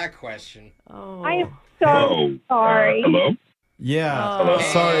asked that question. I am so sorry. Hello? Yeah.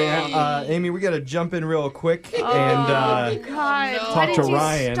 Sorry, Amy, we got to jump in real quick and talk to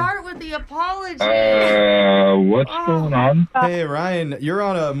Ryan. Start with the apology. What's going on? Hey, Ryan, you're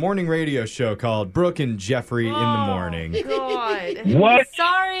on a morning radio show called Brooke and Jeffrey in the Morning. God. What?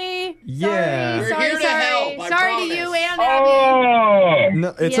 Sorry. Yeah. We're here to help, I Sorry promise. to you and Abby.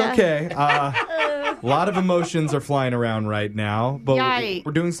 No, it's okay. A lot of emotions are flying around right now, but Yikes.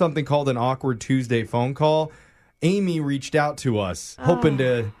 we're doing something called an Awkward Tuesday phone call. Amy reached out to us, hoping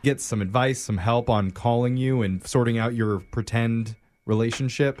to get some advice, some help on calling you and sorting out your pretend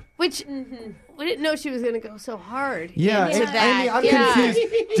relationship. Which we didn't know she was going to go so hard. Yeah, into that. Amy, I'm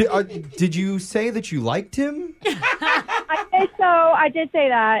confused. Did you say that you liked him? I did say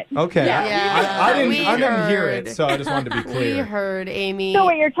that. Okay. Yeah. I didn't hear it, so I just wanted to be clear. We heard, Amy. So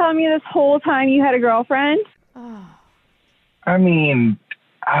wait, you're telling me this whole time you had a girlfriend? I mean,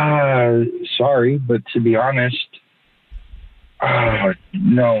 sorry, but to be honest,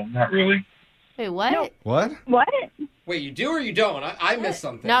 no, not really. Wait, what? No. What? Wait, you do or you don't? I missed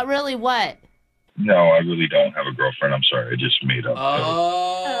something. Not really what? No, I really don't have a girlfriend. I'm sorry. I just made up.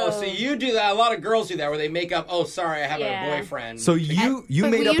 So you do that. A lot of girls do that where they make up, oh, sorry, I have a boyfriend. So you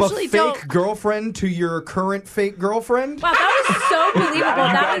made up a fake girlfriend to your current fake girlfriend? Wow, that was so believable.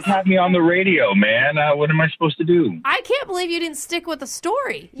 You guys have me on the radio, man. What am I supposed to do? I can't believe you didn't stick with the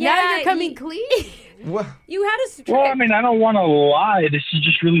story. Yeah, now you're coming clean. What? You had a strip. Well, I mean, I don't want to lie. This is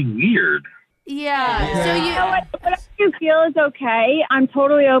just really weird. Yeah. So You know what? Whatever you feel is okay. I'm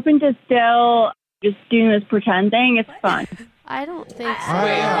totally open to still just doing this pretend thing. It's fun. I don't think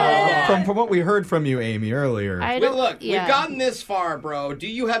so. From what we heard from you, Amy, earlier. We've gotten this far, bro. Do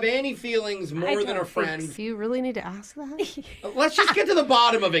you have any feelings more than a friend? Do you really need to ask that? Let's just get to the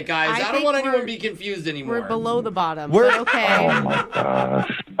bottom of it, guys. I don't think want anyone to be confused anymore. We're below the bottom. We're okay. Oh my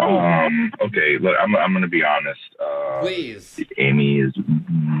gosh. Okay, look, I'm going to be honest. Please. Amy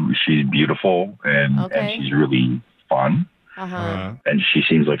she's beautiful and she's really fun. And she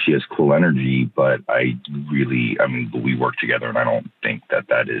seems like she has cool energy, but we work together, and I don't think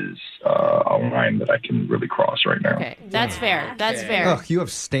that is a line that I can really cross right now. Okay, that's fair. That's fair. Ugh, you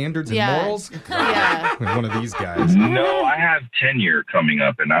have standards and morals? Yeah. Like one of these guys. No, I have tenure coming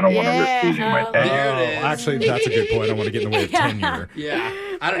up, and I don't want to risk losing my tenure. There it is. Actually, that's a good point. I don't want to get in the way of tenure. Yeah.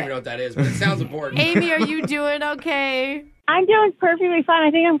 I don't even know what that is, but it sounds important. Amy, are you doing okay? I'm doing perfectly fine.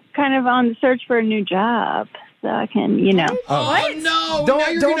 I think I'm kind of on the search for a new job. So I can, Oh, no! Now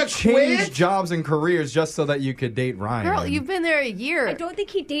you're Don't gonna change quit? jobs and careers just so that you could date Ryan. Girl, you've been there a year. I don't think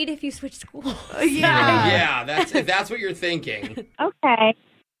he'd date if you switched schools. Yeah, if that's what you're thinking. Okay.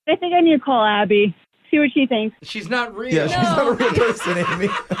 I think I need to call Abby. see what she thinks. She's not real. Yeah, she's not a real person, Amy.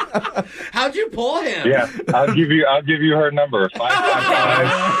 How'd you pull him? Yeah, I'll give you her number.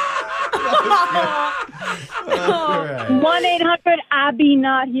 555. 1-800-I-be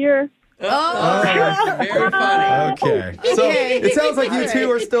not here. Very funny. Okay. So it sounds like you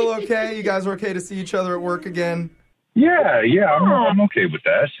two are still okay. You guys are okay to see each other at work again? Yeah, I'm okay with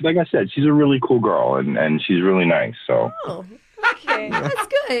that. Like I said, she's a really cool girl, and she's really nice. So. Oh, okay. That's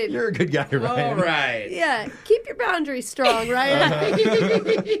good. You're a good guy, Ryan. All right. Yeah, keep your boundaries strong, Ryan.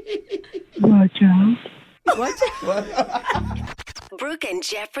 Watch out. What? Brooke and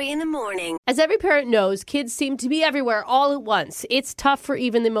Jeffrey in the morning. As every parent knows, kids seem to be everywhere all at once. It's tough for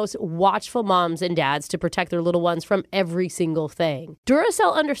even the most watchful moms and dads to protect their little ones from every single thing.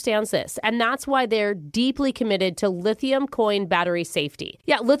 Duracell understands this, and that's why they're deeply committed to lithium coin battery safety.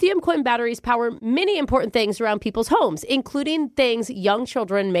 Yeah, lithium coin batteries power many important things around people's homes, including things young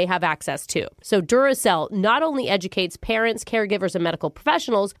children may have access to. So Duracell not only educates parents, caregivers, and medical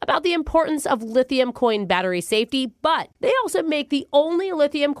professionals about the importance of lithium coin battery safety, but they also make the only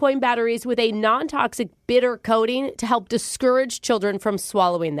lithium coin batteries with a non-toxic bitter coating to help discourage children from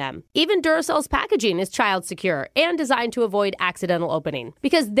swallowing them. Even Duracell's packaging is child secure and designed to avoid accidental opening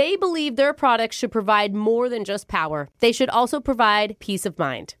because they believe their products should provide more than just power. They should also provide peace of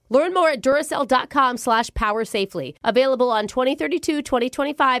mind. Learn more at Duracell.com/powersafely. Available on 2032,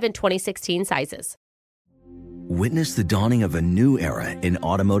 2025, and 2016 sizes. Witness the dawning of a new era in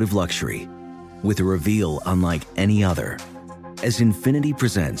automotive luxury with a reveal unlike any other as Infiniti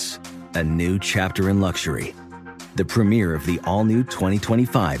presents a new chapter in luxury, the premiere of the all-new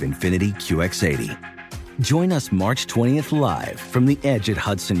 2025 Infiniti QX80. Join us March 20th live from the Edge at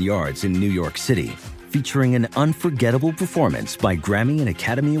Hudson Yards in New York City, featuring an unforgettable performance by Grammy and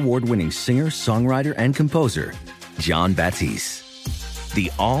Academy Award-winning singer, songwriter, and composer, Jon Batiste. The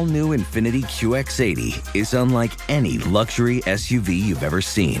all-new Infiniti QX80 is unlike any luxury SUV you've ever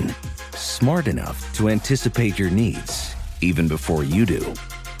seen. Smart enough to anticipate your needs, even before you do.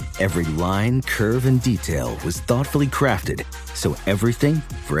 Every line, curve, and detail was thoughtfully crafted, so everything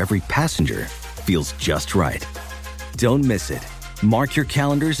for every passenger feels just right. Don't miss it. Mark your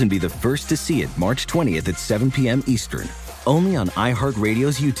calendars and be the first to see it March 20th at 7 p.m. Eastern, only on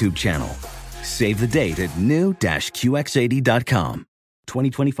iHeartRadio's YouTube channel. Save the date at new-QX80.com.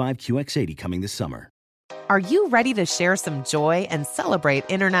 2025 QX80 coming this summer. Are you ready to share some joy and celebrate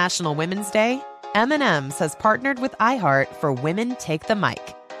International Women's Day? M&M's has partnered with iHeart for Women Take the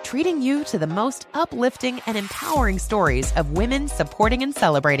Mic, treating you to the most uplifting and empowering stories of women supporting and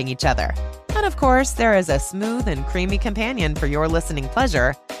celebrating each other. And of course, there is a smooth and creamy companion for your listening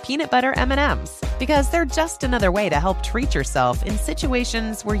pleasure, peanut butter M&Ms, because they're just another way to help treat yourself in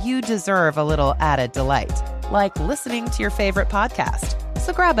situations where you deserve a little added delight, like listening to your favorite podcast.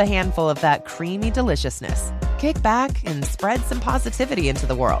 So grab a handful of that creamy deliciousness. Kick back and spread some positivity into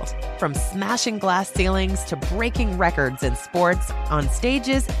the world. From smashing glass ceilings to breaking records in sports, on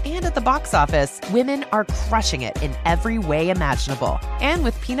stages, and at the box office, women are crushing it in every way imaginable. And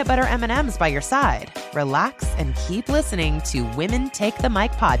with peanut butter M&Ms by your side, relax and keep listening to Women Take the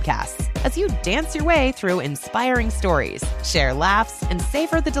Mic podcasts as you dance your way through inspiring stories, share laughs, and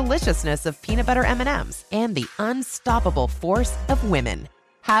savor the deliciousness of peanut butter M&Ms and the unstoppable force of women.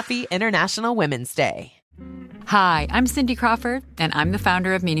 Happy International Women's Day. Hi, I'm Cindy Crawford, and I'm the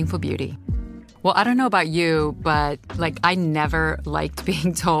founder of Meaningful Beauty. Well, I don't know about you, but I never liked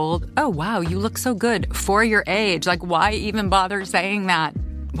being told, oh, wow, you look so good for your age. Why even bother saying that?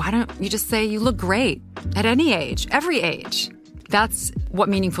 Why don't you just say you look great at any age, every age? That's what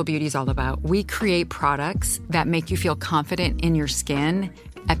Meaningful Beauty is all about. We create products that make you feel confident in your skin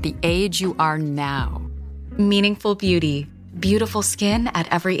at the age you are now. Meaningful Beauty. Beautiful skin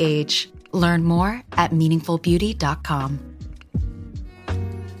at every age. Learn more at meaningfulbeauty.com.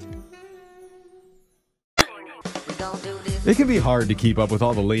 It can be hard to keep up with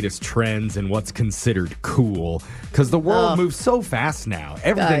all the latest trends and what's considered cool because the world moves so fast now.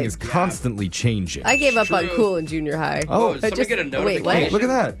 Everything is constantly changing. I gave up on cool in junior high. Oh, somebody get a notification. Wait, what? Look at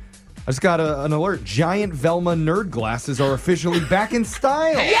that. I just got an alert. Giant Velma nerd glasses are officially back in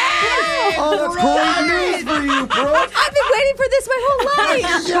style. Yes! Oh, that's great news for you, bro. I've been waiting for this my whole life.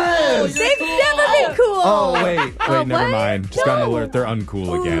 Yes! They've never been cool. Oh, wait, never mind. Just got an alert. They're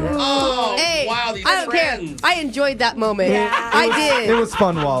uncool again. Oh, hey, wow, these I don't trends. care. I enjoyed that moment. Yeah. I did. It was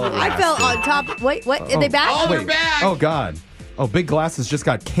fun while it I lasted. felt on top. Wait, what? Are they back? Oh, they're back. Oh, God. Oh, big glasses just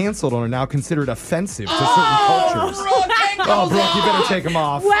got canceled and are now considered offensive to certain cultures. Bro, Oh, Brooke, you better take them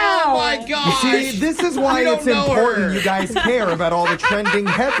off. Wow. Oh my God. You see, this is why it's important you guys care about all the trending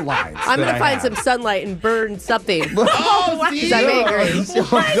headlines. I'm going to find some sunlight and burn something. Oh, Because I'm angry. Oh,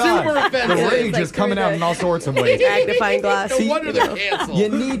 God. Super offensive. The rage is coming out in all sorts of ways. Magnifying glass. No wonder they're canceled. You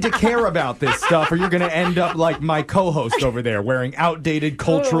need to care about this stuff or you're going to end up like my co-host over there wearing outdated,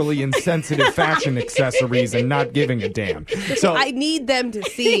 culturally insensitive fashion accessories and not giving a damn. So I need them to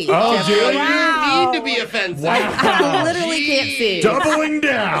see. Oh, do you? You need to be offensive. I literally can't see. Doubling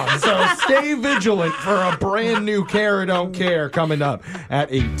down. So stay vigilant for a brand new Care or Don't Care coming up at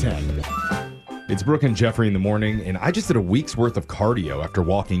 8:10. It's Brooke and Jeffrey in the morning, and I just did a week's worth of cardio after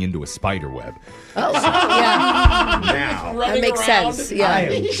walking into a spider web. Oh, yeah. Now, That makes sense. Yeah. I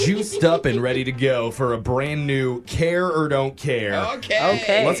am juiced up and ready to go for a brand new Care or Don't Care.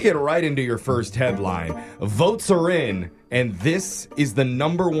 Okay. Let's get right into your first headline. Votes are in, and this is the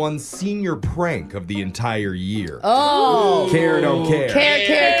 #1 senior prank of the entire year. Oh. Care or Don't Care.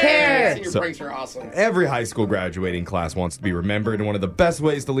 Care. Senior So- pranks are awesome. Every high school graduating class wants to be remembered, and one of the best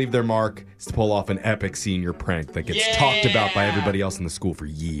ways to leave their mark is to pull off an epic senior prank that gets talked about by everybody else in the school for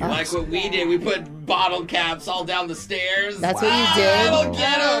years. Like what we did. We put bottle caps all down the stairs. That's what you did? Little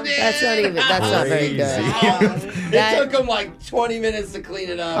ghetto, dude. That's not very good. It took them like 20 minutes to clean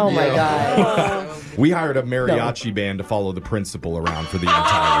it up. Oh, my God. We hired a mariachi band to follow the principal around for the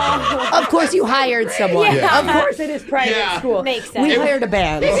entire day. Of course you hired someone. Yeah. Of course it is private school. Makes sense. We hired a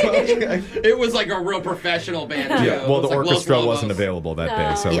band. It was like a real professional band, too. Yeah, well, It was the like Los orchestra Lobos. wasn't available that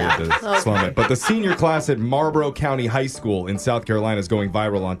day, so Yeah. we had to slum it. But the senior class at Marlboro County High School in South Carolina is going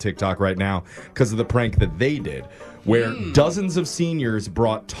viral on TikTok right now because of the prank that they did, where dozens of seniors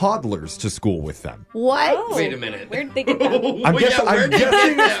brought toddlers to school with them. What? Wait a minute. Where'd they get that? I'm where'd they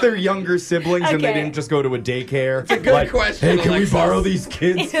guessing get it's their younger siblings and they Okay. didn't just go to a daycare. It's a good question, Hey, can Alexis. we borrow these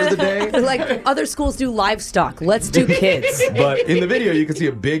kids for the day? Like other schools do livestock. Let's do kids. But in the video, you can see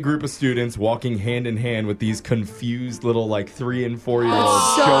a big group of students walking hand in hand with these confused little 3 and 4 year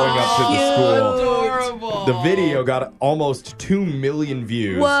olds So showing up to the school. Adorable. The video got almost 2 million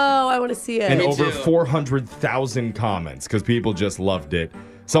views Whoa, I want to see it. and Me over too. 400,000 comments because people just loved it.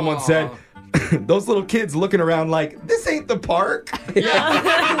 Someone said, those little kids looking around like, this ain't the park.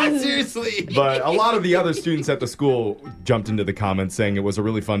 Yeah, seriously. But a lot of the other students at the school jumped into the comments saying it was a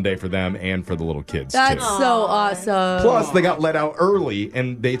really fun day for them and for the little kids, That's too. so awesome. Plus, they got let out early,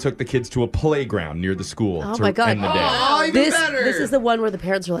 and they took the kids to a playground near the school Oh to my God. end the day. Oh, even this better. this is the one where the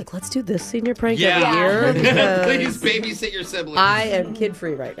parents are like, let's do this senior prank Yeah. every year. because Please babysit your siblings. I am kid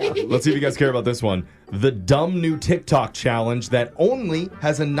free right now. Let's see if you guys care about this one. The dumb new TikTok challenge that only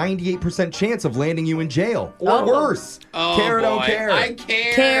has a 98% chance of landing you in jail or worse. Oh, Care or don't boy. care. I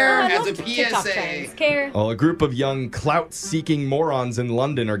care, Care. as a TikTok PSA. trends. Care. Well, a group of young clout-seeking morons in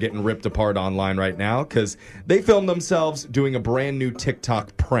London are getting ripped apart online right now because they filmed themselves doing a brand new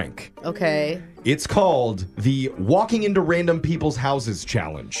TikTok prank. Okay. It's called the Walking into Random People's Houses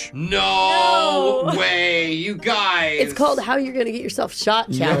Challenge. No way, you guys. It's called How You're Gonna Get Yourself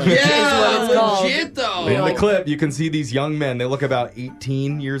Shot Challenge. Yeah, is what it's called. legit though. In the clip, you can see these young men. They look about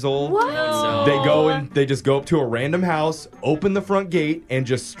 18 years old. What? They go and they just go up to a random house, open the front gate, and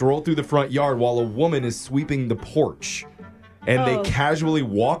just stroll through the front yard while a woman is sweeping the porch. And they casually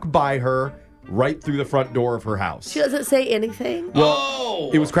walk by her right through the front door of her house. She doesn't say anything. Well,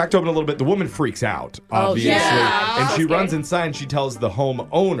 it was cracked open a little bit. The woman freaks out, obviously. yeah. And So she scary. runs inside and she tells the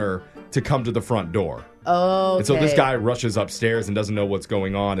homeowner to come to the front door. Oh, And so this guy rushes upstairs and doesn't know what's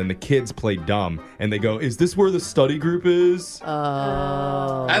going on, and the kids play dumb. And they go, is this where the study group is?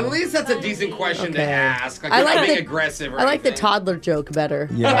 Oh. At least that's a decent question to ask. Like, I you're like not being the- aggressive or I like the anything. toddler joke better.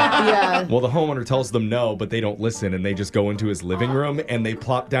 Yeah. Yeah. Well, the homeowner tells them no, but they don't listen, and they just go into his living room, and they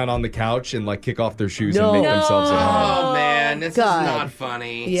plop down on the couch and, kick off their shoes and make themselves at home. Oh, man, this God. is not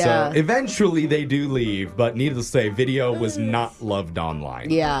funny. Yeah. So eventually they do leave, but needless to say, video was not loved online.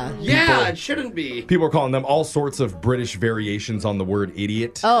 Yeah. Yeah, it shouldn't be. People are calling them all sorts of British variations on the word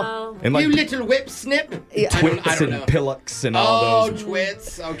idiot. Oh. And You little whip snip. twits and pillocks and all Oh, those.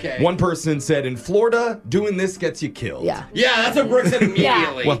 twits. Okay. One person said, in Florida, doing this gets you killed. Yeah. Yeah, that's what Brooke said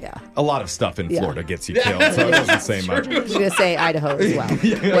immediately. Well, a lot of stuff in Florida gets you killed, so it doesn't say much. I was going to say Idaho as well,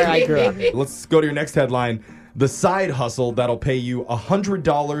 where I grew up. Let's go to your next headline. The side hustle that'll pay you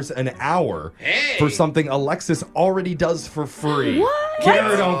 $100 an hour for something Alexis already does for free. What?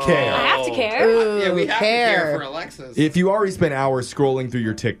 Care or don't care? I have to care. Ooh, Yeah, we have to care for Alexis. If you already spend hours scrolling through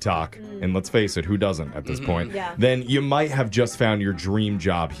your TikTok, and let's face it, who doesn't at this point, Yeah. then you might have just found your dream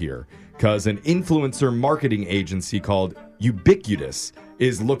job here. Because an influencer marketing agency called Ubiquitous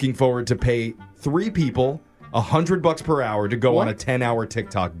is looking forward to pay 3 people $100 per hour to go on a 10-hour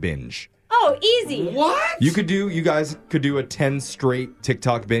TikTok binge. Oh, Oh, easy. What? You guys could do a 10 straight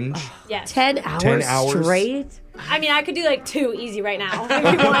TikTok binge. Yes. 10 hours, 10 hours straight? I mean, I could do like 2 easy right now if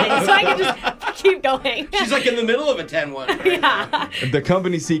you wanted, so I could just keep going. She's like in the middle of a 10-1. Yeah. The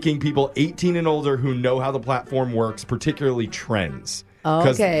company's seeking people 18 and older who know how the platform works, particularly trends.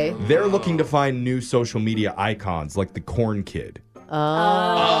 Okay. They're looking to find new social media icons like the Corn Kid.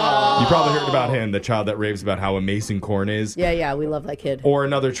 Oh. You probably heard about him, the child that raves about how amazing corn is. Yeah, we love that kid. Or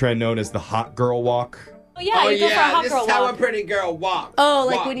another trend known as the hot girl walk. Oh, yeah, you go for a hot this girl is how walk. a pretty girl walk. Oh,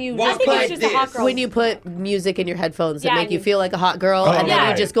 like walk, when you walk just like it's just a hot this. girl. when you put music in your headphones that Yeah, make you feel like a hot girl, and then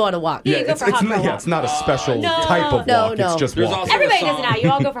right. you just go on a walk. Yeah, you go for a hot girl walk. It's not a special No. type of No, walk. no. It's just There's walking. also- Everybody a does it song. now.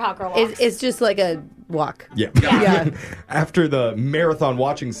 You all go for hot girl walks. It's just like a walk. Yeah. Yeah. After the marathon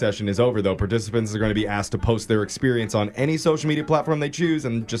watching session is over, though, participants are going to be asked to post their experience on any social media platform they choose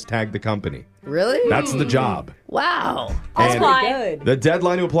and just tag the company. Really? That's the job. Wow. I'll And apply. the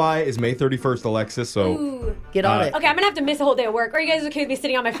deadline to apply is May 31st, Alexis, so Get on it. Okay, I'm gonna have to miss a whole day of work. Are you guys okay with me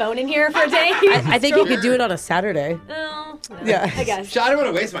sitting on my phone in here for a day? I think you could do it on a Saturday. Oh, Yeah. I guess. I don't want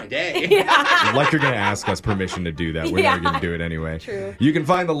to waste my day. like you're going to ask us permission to do that. We're never going to do it anyway. True. You can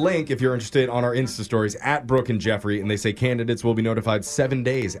find the link if you're interested on our Insta stories at Brooke and Jeffrey, and they say candidates will be notified 7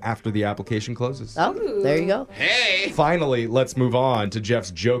 days after the application closes. Oh, there you go. Hey. Finally, let's move on to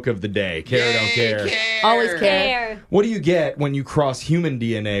Jeff's joke of the day. Care or don't care. Always care. What do you get when you cross human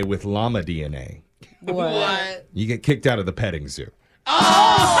DNA with llama DNA? What? You get kicked out of the petting zoo.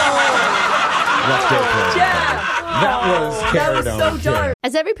 Oh! Let's go for it. That was care or don't care.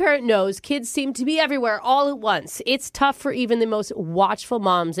 As every parent knows, kids seem to be everywhere all at once. It's tough for even the most watchful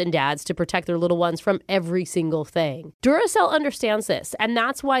moms and dads to protect their little ones from every single thing. Duracell understands this, and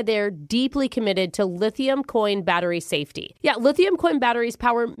that's why they're deeply committed to lithium coin battery safety. Yeah, lithium coin batteries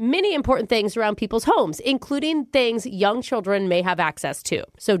power many important things around people's homes, including things young children may have access to.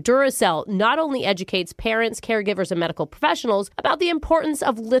 So Duracell not only educates parents, caregivers, and medical professionals about the importance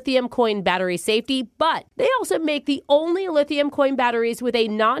of lithium coin battery safety, but they also make the only lithium coin batteries with a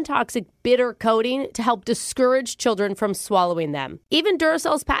non-toxic bitter coating to help discourage children from swallowing them. Even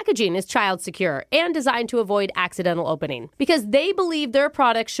Duracell's packaging is child secure and designed to avoid accidental opening because they believe their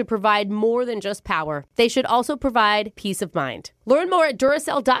products should provide more than just power. They should also provide peace of mind. Learn more at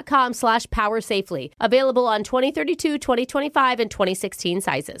Duracell.com/powersafely. Available on 2032, 2025, and 2016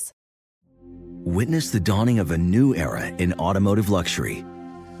 sizes. Witness the dawning of a new era in automotive luxury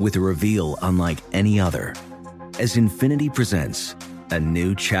with a reveal unlike any other as Infiniti presents a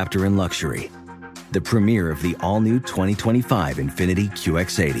new chapter in luxury, the premiere of the all-new 2025 Infiniti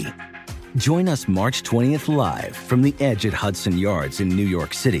QX80. Join us March 20th live from the Edge at Hudson Yards in New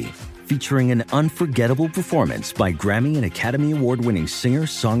York City, featuring an unforgettable performance by Grammy and Academy Award-winning singer,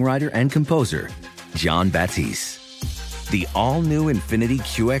 songwriter, and composer, Jon Batiste. The all-new Infiniti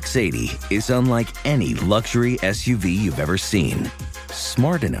QX80 is unlike any luxury SUV you've ever seen.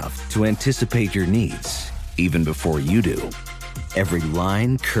 Smart enough to anticipate your needs, even before you do. Every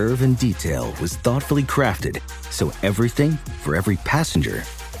line, curve, and detail was thoughtfully crafted so everything for every passenger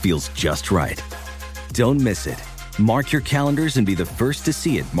feels just right. Don't miss it. Mark your calendars and be the first to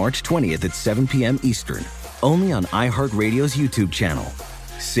see it March 20th at 7 p.m. Eastern, only on iHeartRadio's YouTube channel.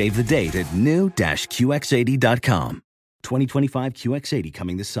 Save the date at new-QX80.com. 2025 QX80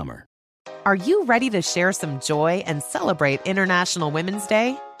 coming this summer. Are you ready to share some joy and celebrate International Women's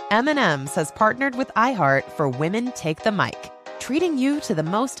Day? M&M's has partnered with iHeart for Women Take the Mic, treating you to the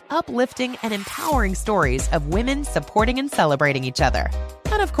most uplifting and empowering stories of women supporting and celebrating each other.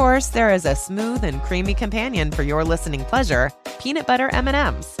 And of course, there is a smooth and creamy companion for your listening pleasure, peanut butter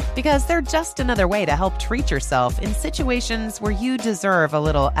M&Ms, because they're just another way to help treat yourself in situations where you deserve a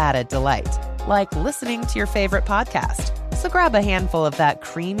little added delight, like listening to your favorite podcast. So grab a handful of that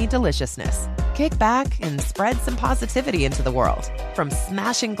creamy deliciousness, kick back, and spread some positivity into the world. From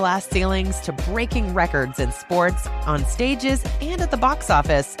smashing glass ceilings to breaking records in sports, on stages, and at the box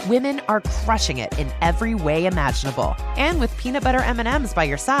office, women are crushing it in every way imaginable. And with peanut butter M&Ms by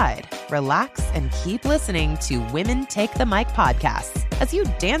your side, relax and keep listening to Women Take the Mic podcasts as you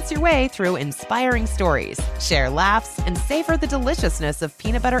dance your way through inspiring stories, share laughs, and savor the deliciousness of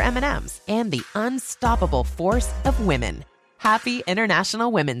peanut butter M&Ms and the unstoppable force of women. Happy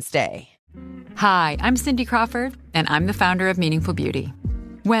International Women's Day. Hi, I'm Cindy Crawford, and I'm the founder of Meaningful Beauty.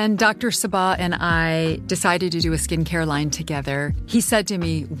 When Dr. Sabah and I decided to do a skincare line together, he said to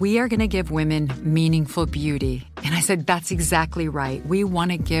me, we are going to give women meaningful beauty. And I said, that's exactly right. We want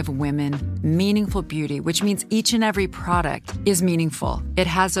to give women meaningful beauty, which means each and every product is meaningful. It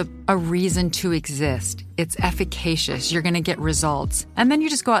has a reason to exist. It's efficacious. You're going to get results. And then you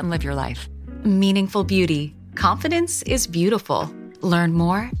just go out and live your life. Meaningful Beauty. Confidence is beautiful. Learn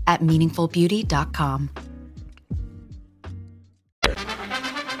more at meaningfulbeauty.com.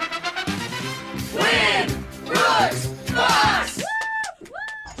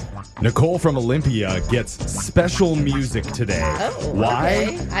 Nicole from Olympia gets special music today. Oh, why?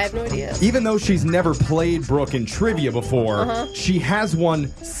 Okay. I have no idea. Even though she's never played Brooke in trivia before, she has won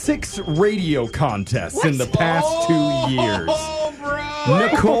 6 radio contests in the past 2 years.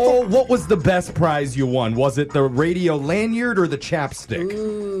 Nicole, what was the best prize you won? Was it the radio lanyard or the chapstick?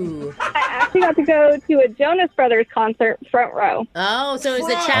 Ooh. I actually got to go to a Jonas Brothers concert front row. Oh, so it was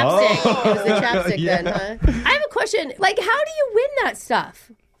the chapstick. Oh. It was the chapstick then, huh? I have a question. Like, how do you win that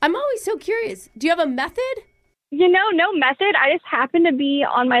stuff? I'm always so curious. Do you have a method? You know, no method. I just happened to be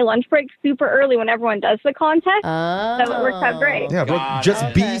on my lunch break super early when everyone does the contest. So it works out great. Yeah, Brooke,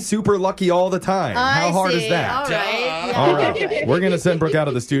 just be super lucky all the time. How hard is that? All right. All right. We're going to send Brooke out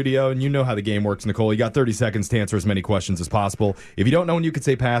of the studio, and you know how the game works, Nicole. You got 30 seconds to answer as many questions as possible. If you don't know, you could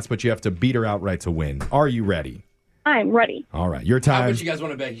say pass, but you have to beat her outright to win. Are you ready? I'm ready. All right. Your How time. much you guys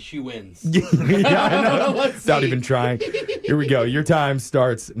want to bet she wins? Yeah, I know. Let's Without see. even trying. Here we go. Your time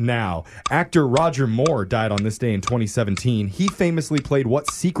starts now. Actor Roger Moore died on this day in 2017. He famously played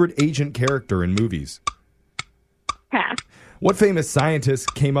what secret agent character in movies? Pass. What famous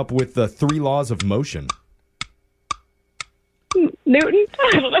scientist came up with the 3 laws of motion? Newton?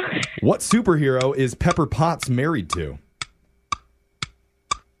 I don't know. What superhero is Pepper Potts married to?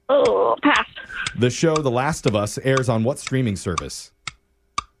 Oh, pass. The show The Last of Us airs on what streaming service?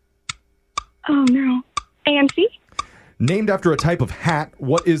 Oh, no. AMC? Named after a type of hat,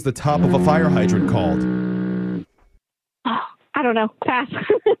 what is the top of a fire hydrant called? Oh, I don't know. Pass.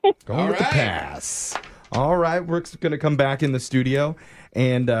 Going with the pass. All right, we're going to come back in the studio,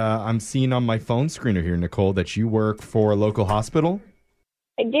 and I'm seeing on my phone screener here, Nicole, that you work for a local hospital.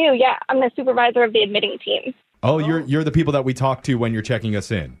 I do, yeah. I'm the supervisor of the admitting team. Oh, you're the people that we talk to when you're checking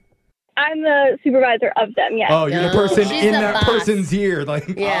us in. I'm the supervisor of them, yes. Oh, you're the person she's in the that boss. person's ear. Like,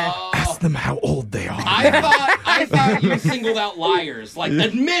 Yeah. ask them how old they are. I thought you singled out liars. Like,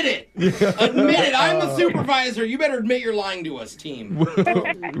 admit it. Admit it. I'm the supervisor. You better admit you're lying to us, team.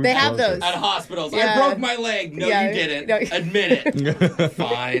 They have those. At hospitals. Yeah. I broke my leg. No, Yeah. you didn't. No. Admit it.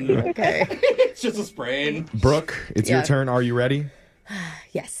 Fine. Okay. It's just a sprain. Brooke, it's your turn. Are you ready?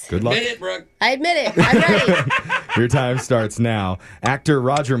 Yes. Good luck. Admit it, Brooke. I admit it. I'm ready. Your time starts now. Actor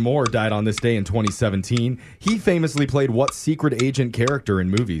Roger Moore died on this day in 2017. He famously played what secret agent character in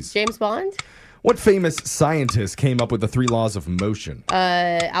movies? James Bond? What famous scientist came up with the 3 laws of motion?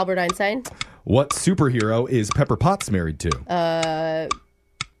 Albert Einstein? What superhero is Pepper Potts married to?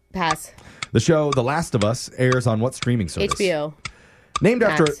 Pass. The show The Last of Us airs on what streaming service? HBO. Named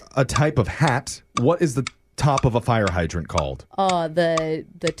after Pass. a type of hat, what is the top of a fire hydrant called?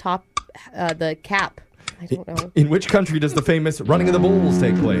 The top, the cap. I don't know. In which country does the famous Running of the Bulls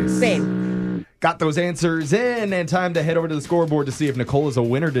take place? Spain. Got those answers in, and time to head over to the scoreboard to see if Nicole is a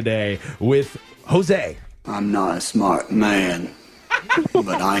winner today with Jose. I'm not a smart man,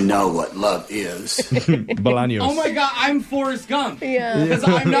 but I know what love is. Bolaños. Oh my God, I'm Forrest Gump. Yeah. Because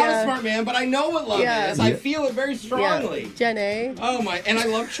I'm not Yeah. a smart man, but I know what love Yeah. is. I feel it very strongly. Yeah. Jen A. Oh my, and I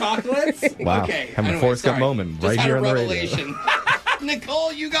love chocolates. Wow. Okay. Having a anyway, Forrest Gump sorry. moment Just right had here a on the radio. revelation.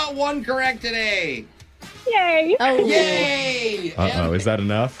 Nicole, you got 1 correct today. Yay. Oh. Yay! Uh-oh, is that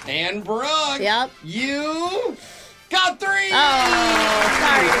enough? And Brooke, Yep. you got 3. Oh,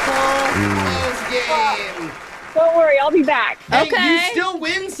 sorry, Nicole. Close game. Don't worry, I'll be back. Hey, Okay. you still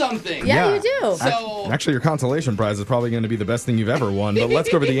win something. Yeah, you do. So, Actually, your consolation prize is probably going to be the best thing you've ever won. But let's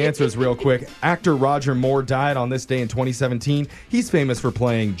go over the answers real quick. Actor Roger Moore died on this day in 2017. He's famous for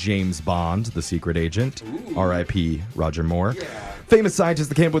playing James Bond, the secret agent. R.I.P. Roger Moore. Famous scientist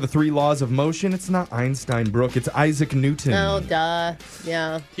that came up with the 3 laws of motion. It's not Einstein, Brooke. It's Isaac Newton. Oh, duh.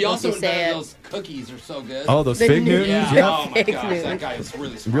 Yeah. he also Once you say invented it. those cookies are so good. Oh, those The fig Newtons? Newtons? Yeah. Yep. Oh my Fig gosh, Newtons. that guy is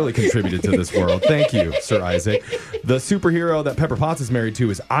really smart. Really contributed to this world. Thank you, Sir Isaac. The superhero that Pepper Potts is married to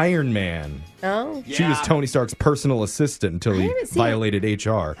is Iron Man. Oh. She was Tony Stark's personal assistant until he haven't seen violated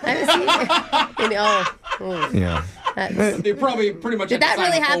HR. I haven't seen it. Oh. Yeah. That's- They probably pretty much Did had that to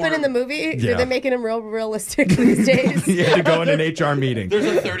sign really a happen form. in the movie? Yeah. Are they making him real realistic these days? He had to go in an HR meeting. There's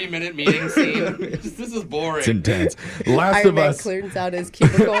a 30-minute meeting scene. This is boring. It's intense. Last Iron of Man Us. clears out his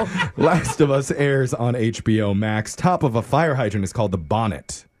cubicle. Last of Us airs on HBO Max. Top of a fire hydrant is called the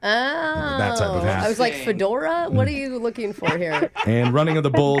bonnet. Oh. That type of hat. I was like, fedora? What are you looking for here? And Running of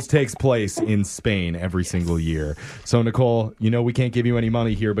the Bulls takes place in Spain every single year. So, Nicole, you know we can't give you any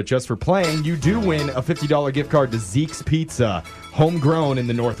money here, but just for playing, you do win a $50 gift card to Zeke's Pizza, homegrown in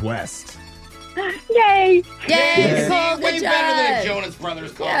the Northwest. Yay. Yay, Nicole, Way good better than a job. Jonas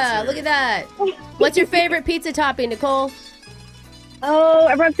Brothers concert. Yeah, look at that. What's your favorite pizza topping, Nicole? Oh,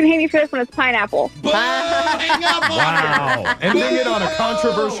 everyone's going to hate me for this one. It's pineapple. Wow. Ending it on a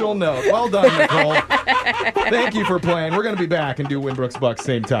controversial note. Well done, Nicole. Thank you for playing. We're going to be back and do Winbrook's Bucks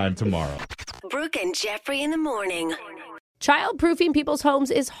same time tomorrow. Brooke and Jeffrey in the morning. Child-proofing people's homes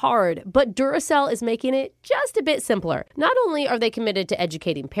is hard, but Duracell is making it just a bit simpler. Not only are they committed to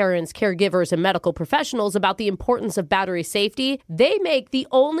educating parents, caregivers, and medical professionals about the importance of battery safety, they make the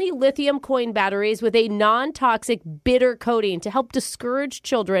only lithium coin batteries with a non-toxic bitter coating to help discourage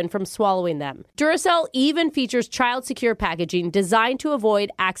children from swallowing them. Duracell even features child-secure packaging designed to avoid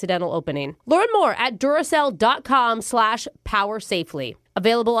accidental opening. Learn more at Duracell.com/powersafely.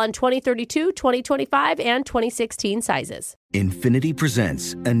 Available on 2032, 2025, and 2016 sizes. Infiniti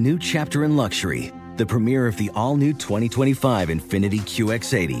presents a new chapter in luxury, the premiere of the all-new 2025 Infiniti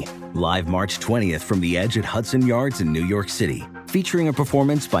QX80, live March 20th from the Edge at Hudson Yards in New York City, featuring a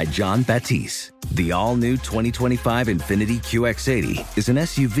performance by Jon Batiste. The all-new 2025 Infiniti QX80 is an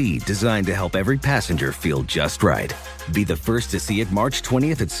SUV designed to help every passenger feel just right. Be the first to see it March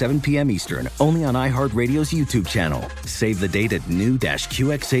 20th at 7 p.m. Eastern, only on iHeartRadio's YouTube channel. Save the date at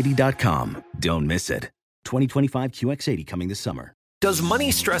new-QX80.com. Don't miss it. 2025 QX80 coming this summer. Does money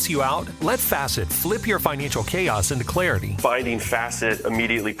stress you out? Let Facet flip your financial chaos into clarity. Finding Facet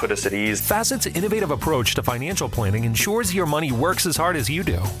immediately put us at ease. Facet's innovative approach to financial planning ensures your money works as hard as you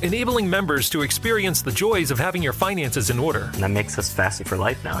do, enabling members to experience the joys of having your finances in order. And that makes us Facet for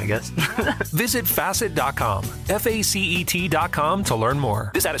life now, I guess. Visit Facet.com, FACET.com to learn more.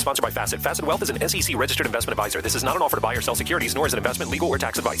 This ad is sponsored by Facet. Facet Wealth is an SEC registered investment advisor. This is not an offer to buy or sell securities, nor is it investment, legal, or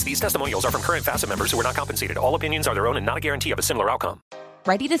tax advice. These testimonials are from current Facet members who are not compensated. All opinions are their own and not a guarantee of a similar outcome.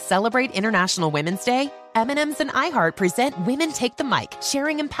 Ready to celebrate International Women's Day? M&M's and iHeart present Women Take the Mic,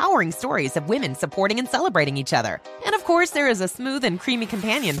 sharing empowering stories of women supporting and celebrating each other. And of course, there is a smooth and creamy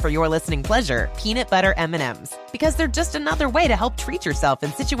companion for your listening pleasure, peanut butter M&M's. Because they're just another way to help treat yourself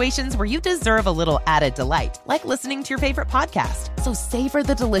in situations where you deserve a little added delight, like listening to your favorite podcast. So savor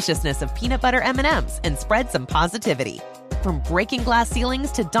the deliciousness of peanut butter M&M's and spread some positivity. From breaking glass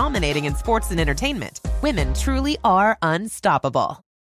ceilings to dominating in sports and entertainment, women truly are unstoppable.